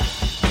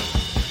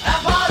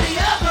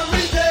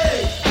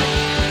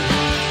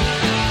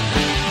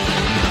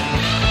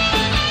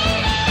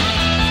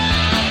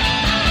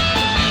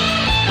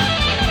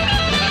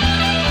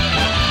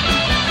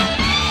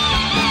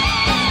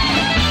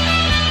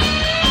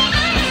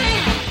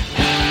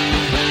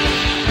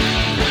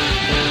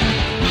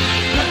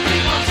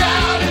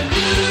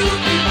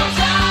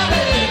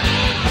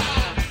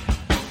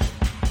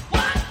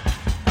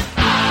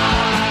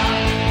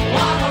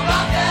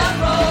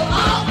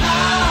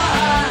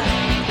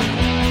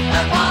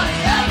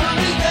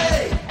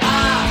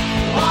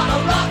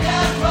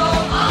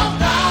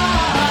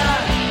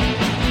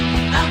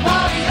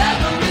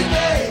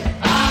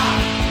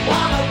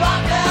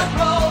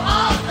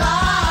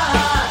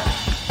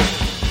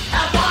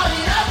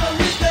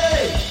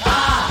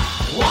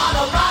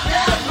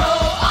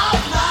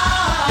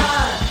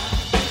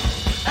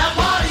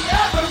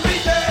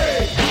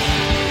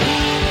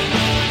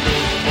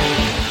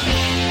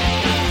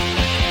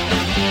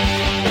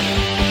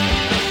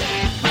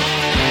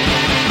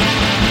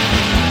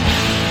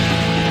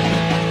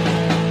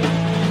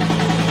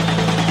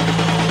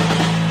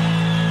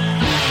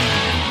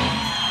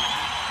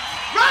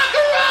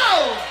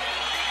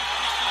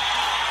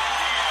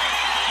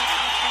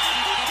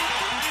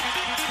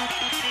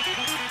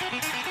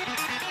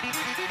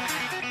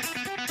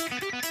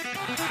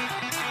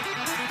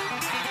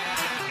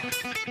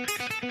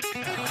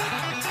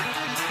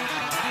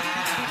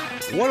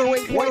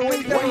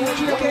 108.3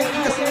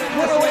 WGKS.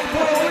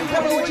 108.3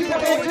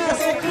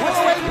 WGKS.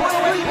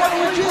 108.3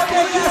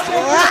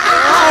 WGKS.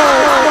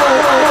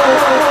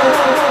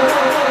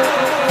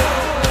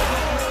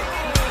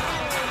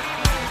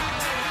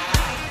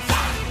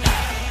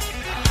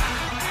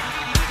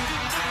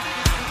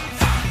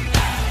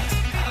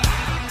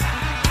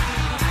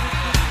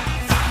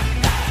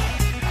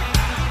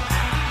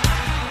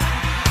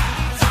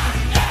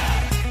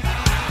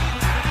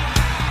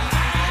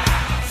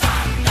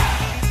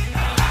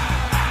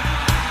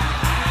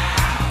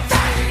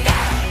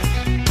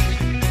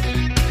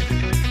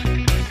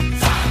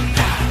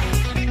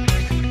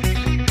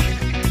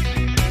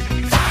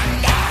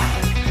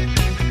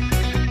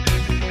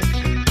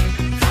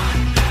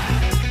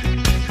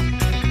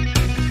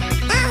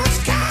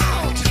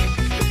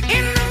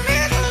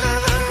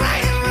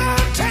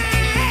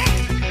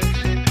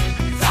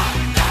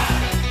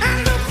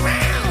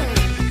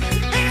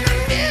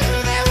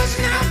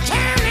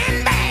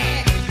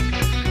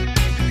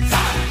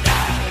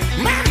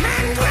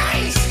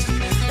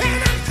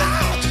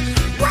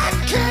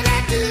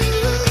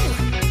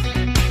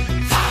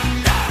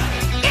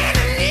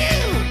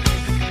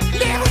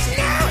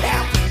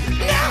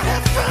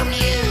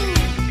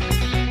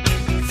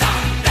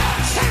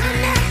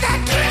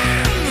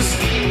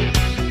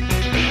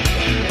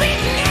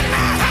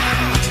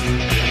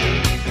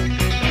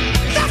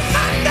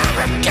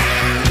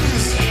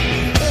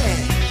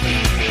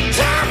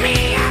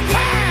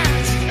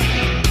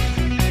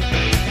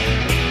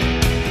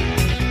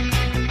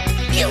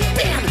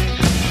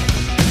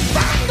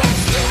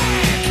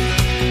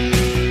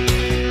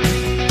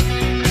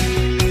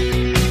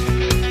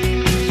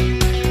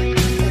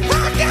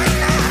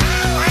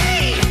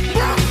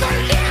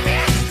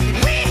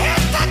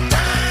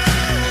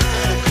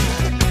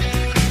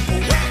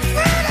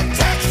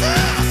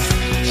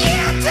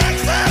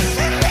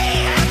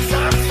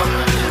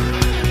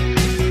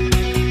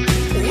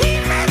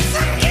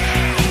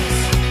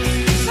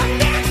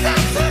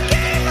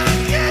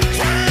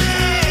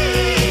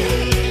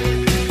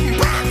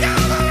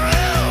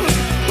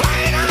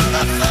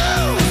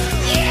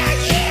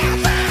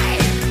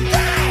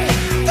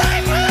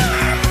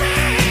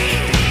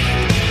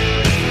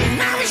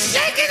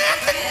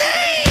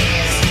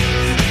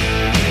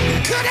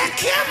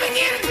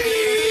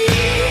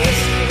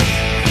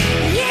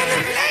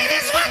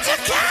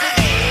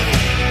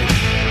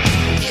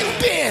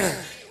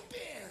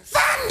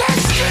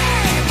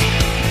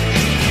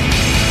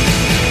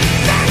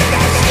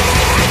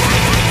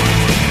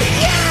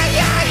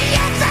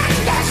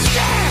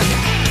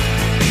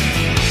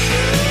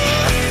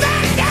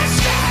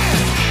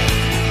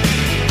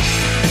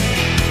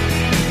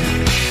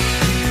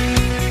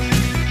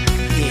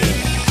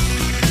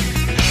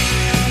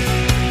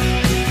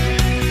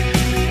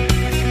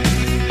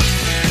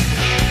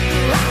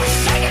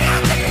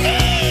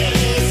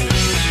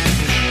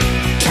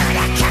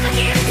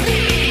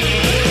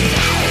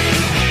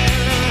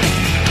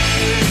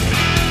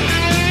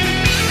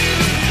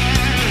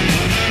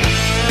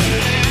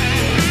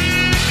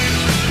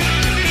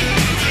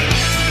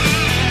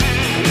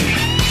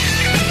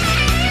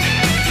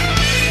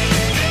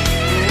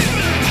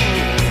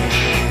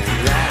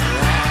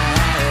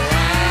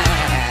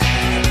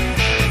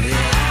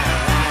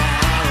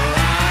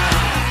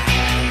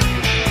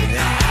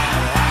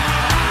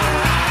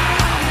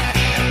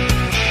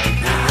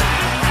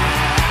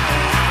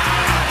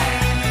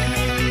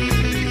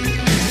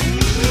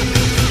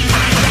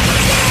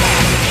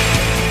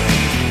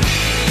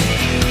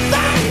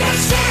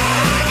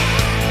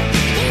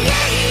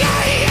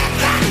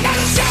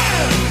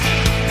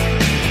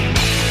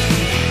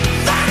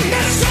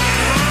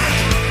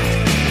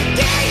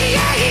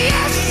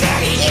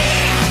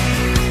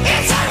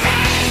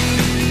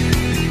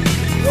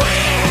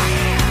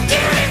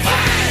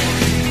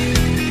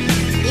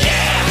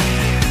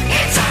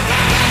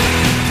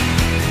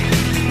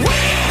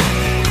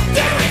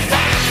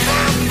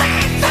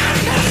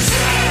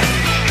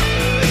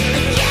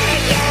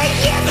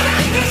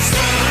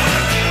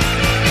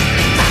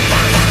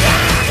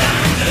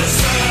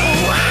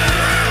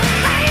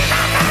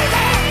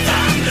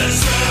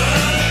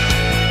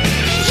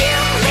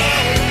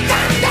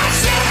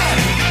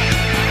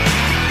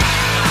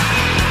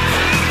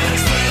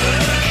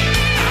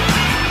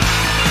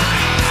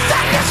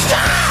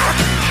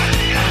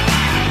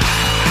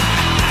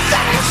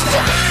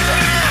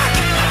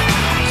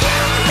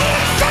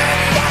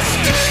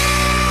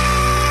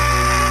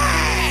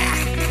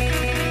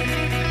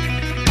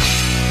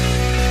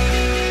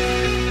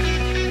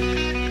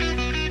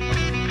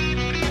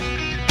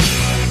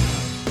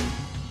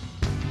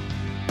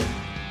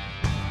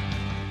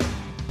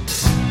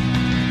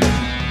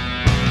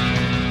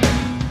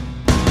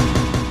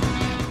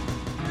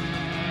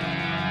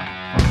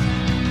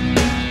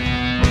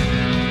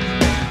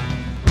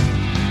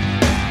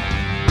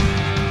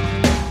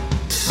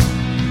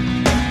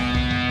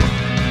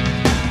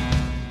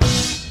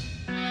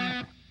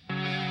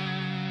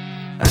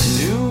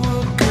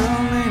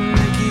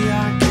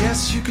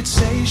 you could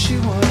say she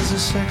was a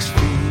sex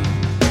fiend.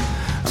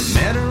 I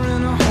met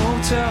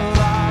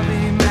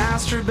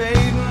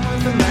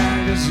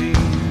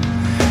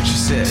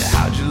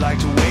you like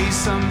to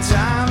waste some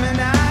time? And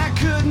I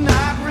could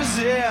not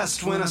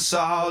resist when I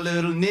saw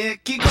little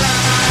Nikki grind.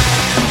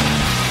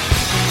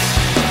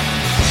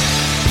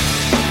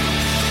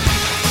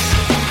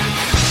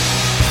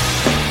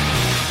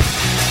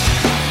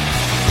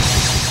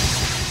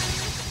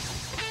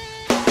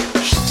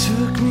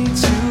 Took me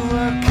to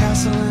a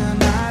castle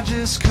and I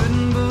just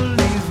couldn't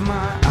believe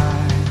my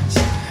eyes.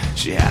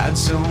 She had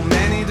so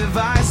many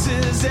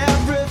devices,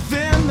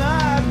 everything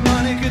that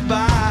money could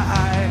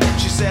buy.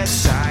 She said,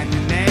 sign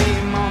your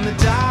name on the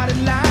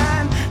dotted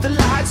line. The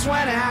lights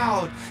went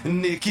out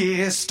and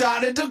Nikki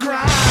started to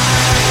grind.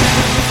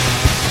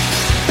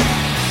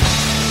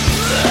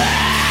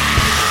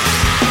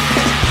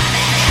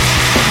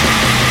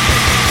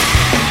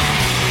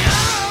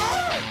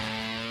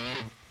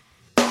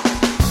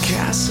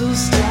 Castle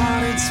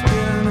started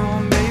spinning,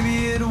 or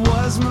maybe it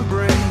was my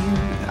brain.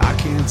 I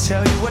can't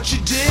tell you what you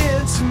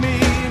did to me,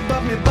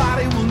 but my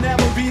body will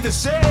never be the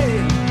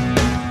same.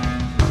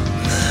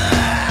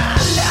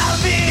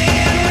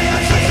 Loving will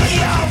kick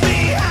you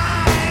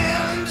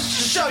behind.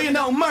 She'll show you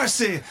no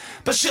mercy,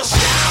 but she'll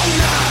shout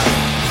enough,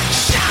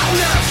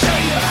 show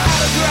you how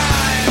to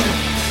grind.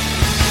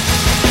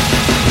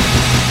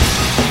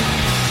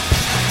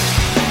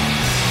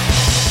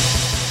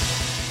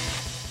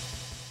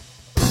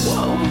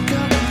 Woke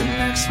up the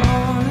next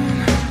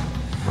morning,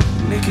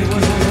 Nikki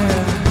wasn't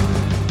there.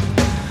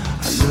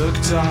 I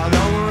looked all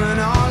over and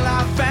all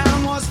I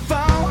found was a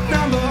phone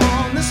number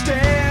on the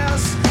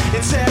stairs.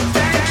 It said,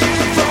 thank you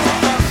for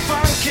a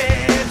funky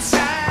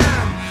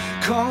time.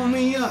 Call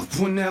me up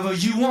whenever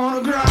you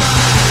wanna grind.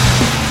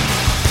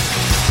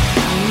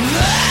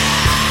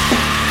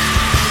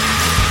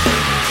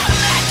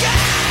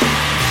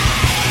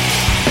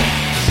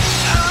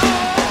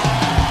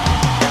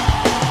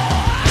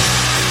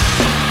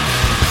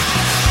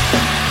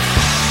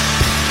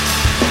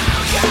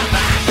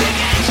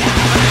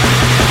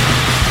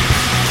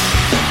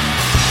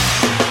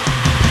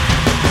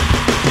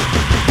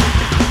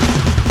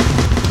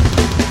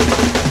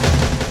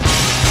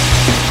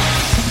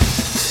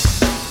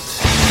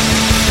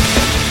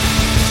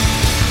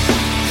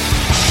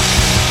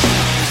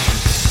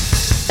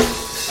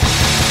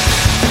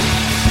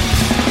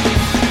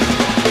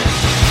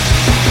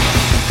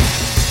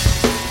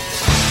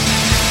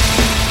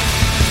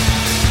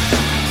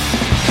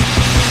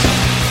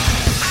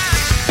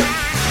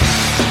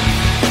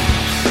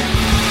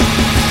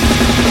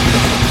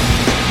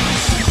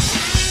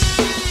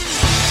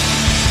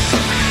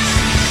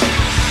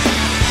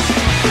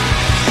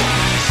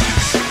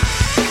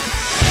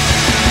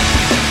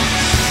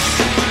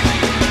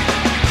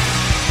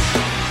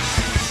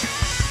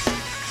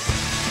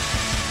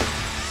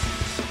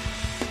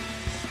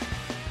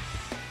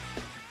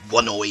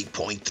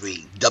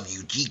 .3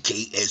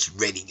 WGKS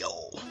Radio.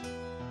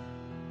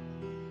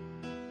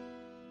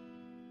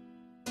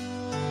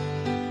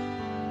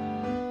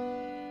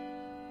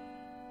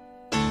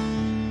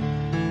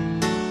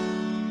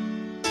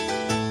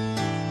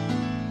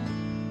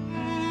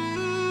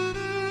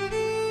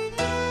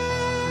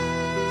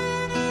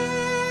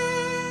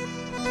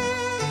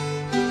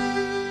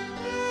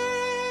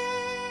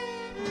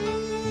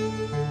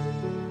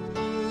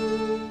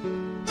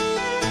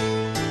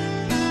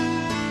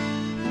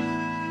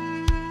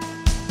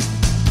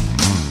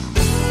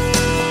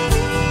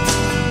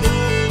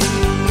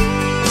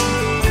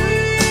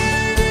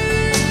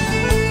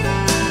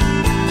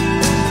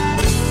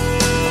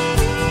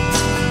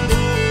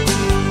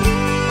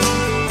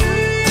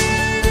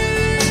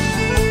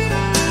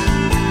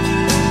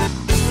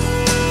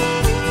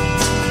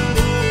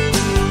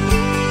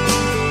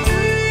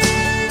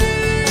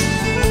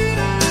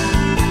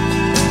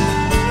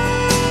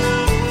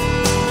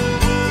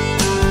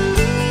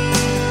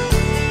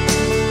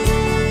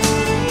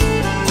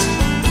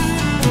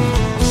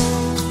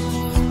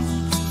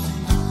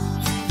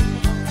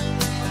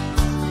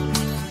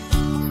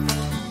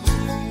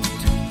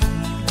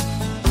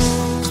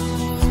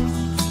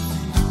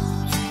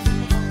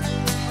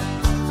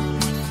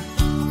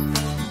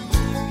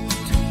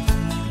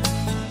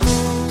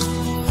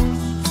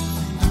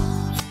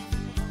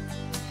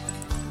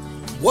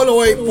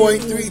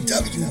 .3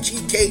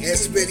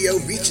 WGKS Radio,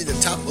 reaching the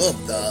top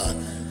of the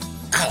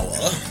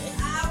hour.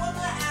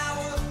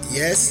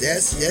 Yes,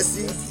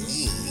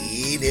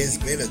 indeed. It's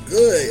been a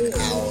good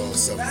hour of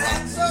some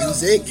rock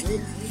music.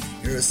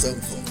 Here's some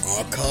from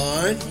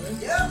ROCKON,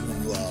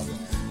 who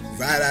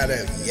right out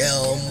of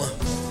Yelm,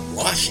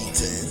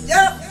 Washington.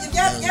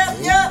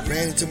 Yep.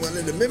 Ran into one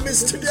of the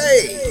members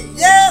today.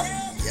 Yep.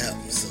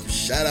 So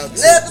shout out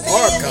to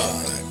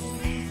ROCKON.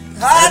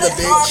 Leather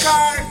Bitch.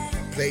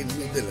 Played a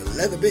little bit of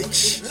Leather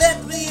Bitch.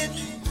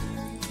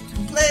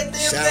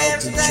 Shout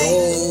out to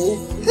Joel,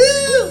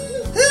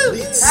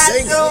 lead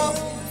singer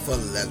for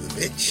Leather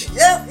Bitch.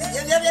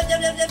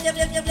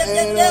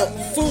 And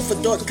food for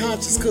thought,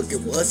 conscious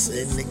cooking. What's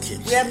in the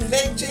kitchen?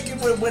 Baked chicken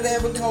with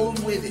whatever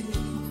goes with it.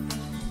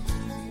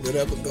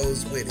 Whatever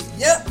goes with it.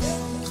 Yep.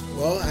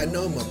 Well, I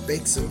know I'm gonna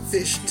bake some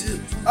fish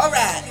too. All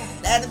right,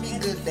 that'll be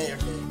good there.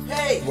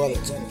 Hey. 1 or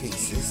 2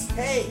 pieces.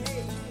 Hey.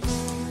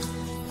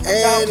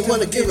 And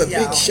want to give a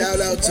big shout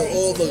out to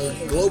all the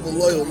global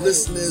loyal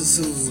listeners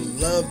who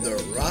love the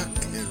rock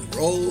and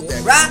roll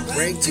that we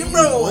bring to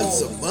you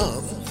once a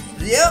month.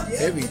 Yep.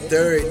 Every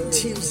third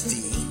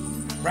Tuesday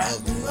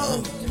of the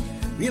month.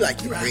 We like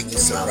to bring you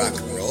some rock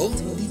and roll.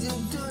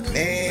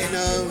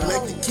 And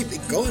like to keep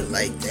it going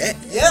like that.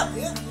 Yep.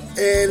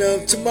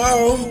 And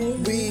tomorrow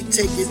we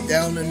take it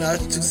down a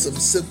notch to some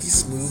silky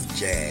smooth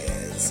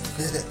jazz.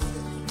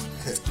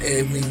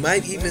 And we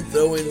might even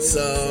throw in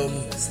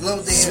some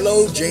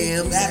slow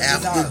jams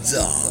after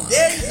dark.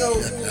 There you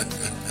go.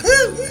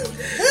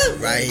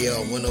 Right here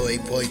on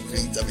 108.3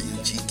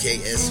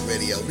 WGKS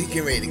Radio. We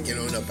get ready to get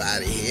on up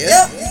out of here.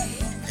 Yep.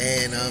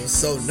 And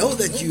so know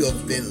that you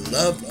have been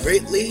loved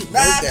greatly. Know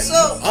that you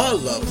are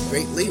loved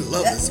greatly.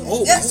 Love is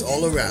always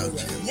all around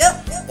you.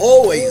 Yep.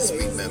 Always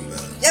remember.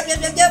 Yep.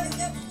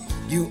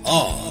 You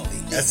are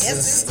the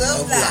essence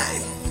of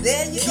life.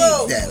 There you Keep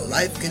go. that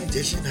life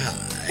condition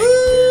high.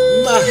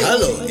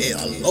 Mahalo e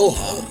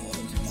aloha.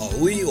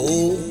 Aui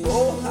o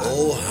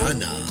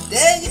ohana.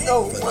 There you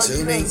go. For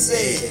tuning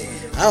in.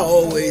 I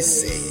always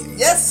say,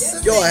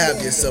 yes, y'all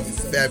have yourself a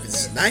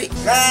fabulous night.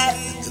 Right.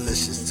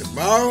 Delicious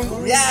tomorrow.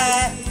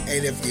 Right.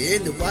 And if you're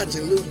into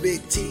watching a little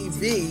bit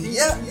TV,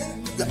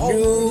 the Oh.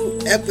 new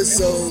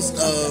episodes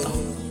of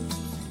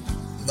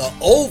The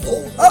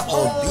Oval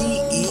on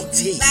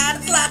BET 9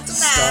 o'clock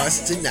tonight. starts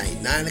tonight,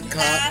 9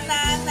 o'clock.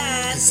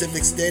 9.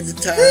 Pacific Standard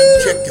Time.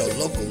 Check your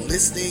local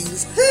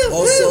listings.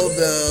 Also,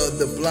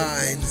 the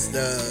blinds,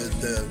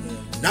 the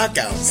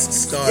knockouts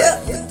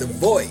start with The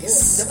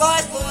Voice. The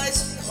Voice,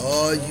 boys.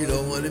 Oh, you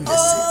don't want to miss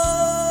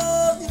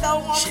Oh, you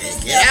don't want to miss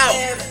Check it that, out.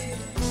 man. it.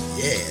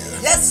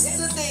 Yeah. Yes,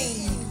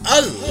 indeed.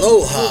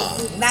 Aloha.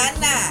 9.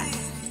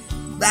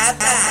 Bye.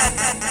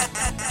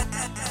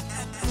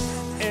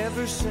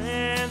 Ever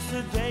since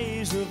the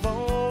days of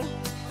old,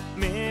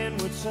 men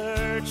would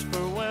search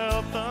for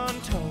wealth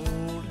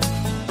untold.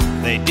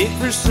 They dig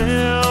for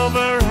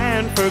silver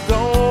and for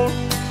gold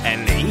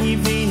and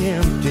leave the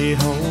empty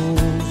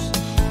holes.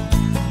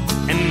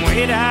 And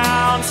way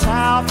down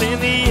south in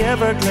the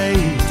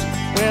Everglades,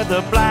 where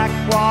the black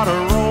water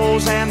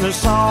rolls and the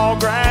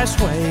sawgrass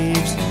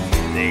waves,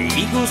 the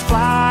eagles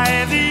fly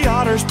and the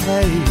otters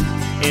play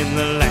in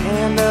the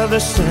land of the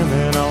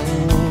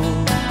Seminole.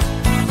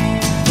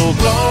 So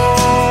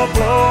blow,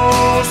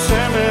 blow,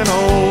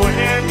 Seminole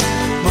wind,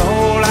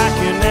 blow like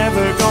you're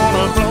never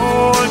gonna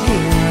blow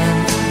again.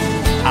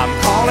 I'm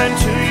calling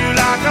to you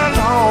like a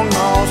long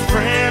lost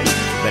friend,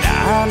 but I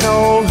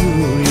know who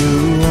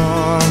you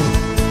are.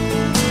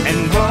 And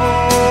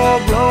blow,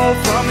 blow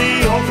from the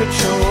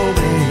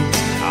Okeechobee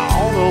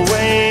all the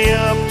way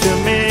up to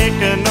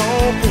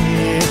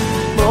Micanopy.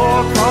 Blow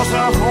across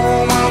the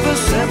home of the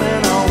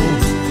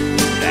Seminoles,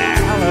 the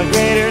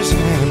alligators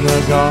and the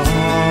gulls.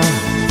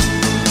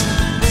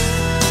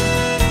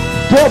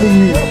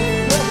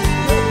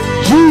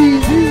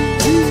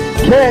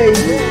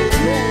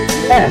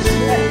 WGKS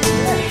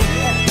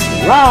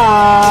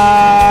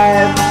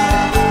live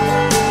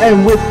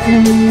and with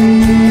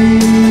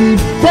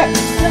effect.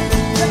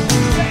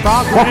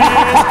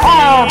 Progress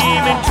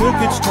came and took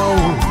its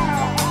toll,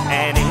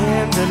 and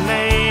in the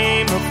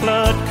name of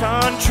flood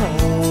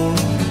control,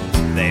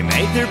 they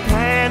made their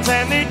plans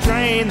and they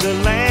drained the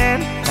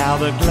land. Now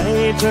the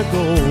glades are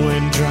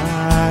going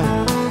dry.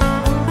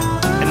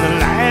 And the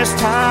last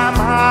time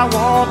I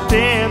walked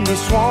in the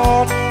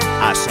swamp,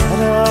 I sat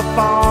up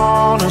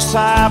on a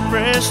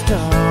cypress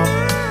stump.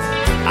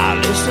 I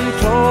listened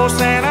close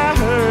and I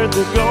heard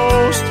the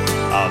ghost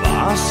of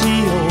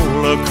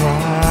Osceola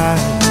cry.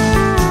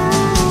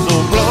 So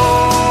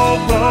blow,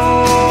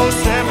 blow,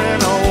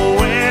 Seminole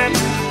wind,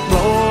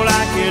 blow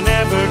like you're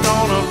never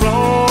gonna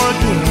blow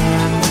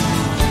again.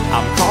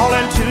 I'm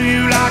calling to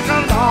you like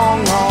a long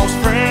lost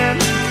friend,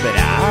 but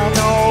I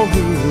know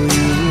who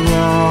you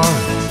are.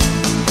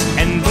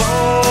 And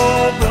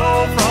blow, blow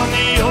from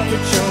the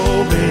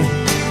Okeechobee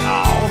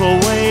all the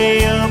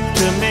way up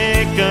to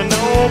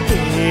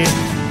Micanopy.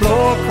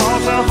 Blow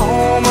across the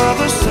home of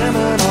the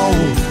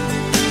Seminoles,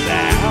 the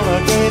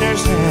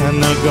alligators and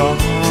the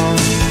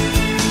gulls.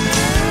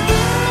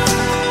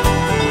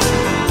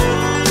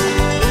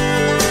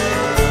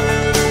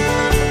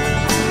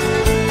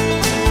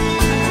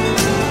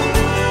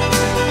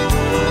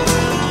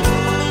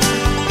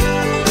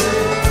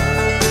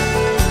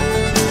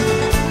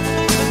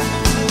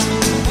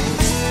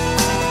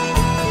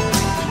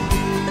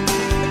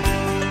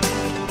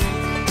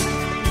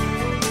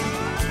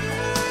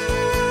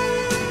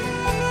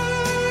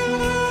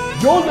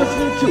 You're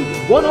listening to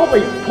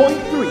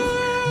 108.3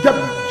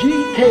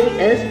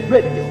 WGKS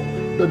Radio,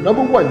 the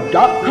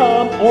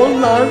 #1.com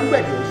online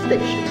radio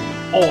station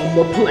on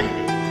the planet.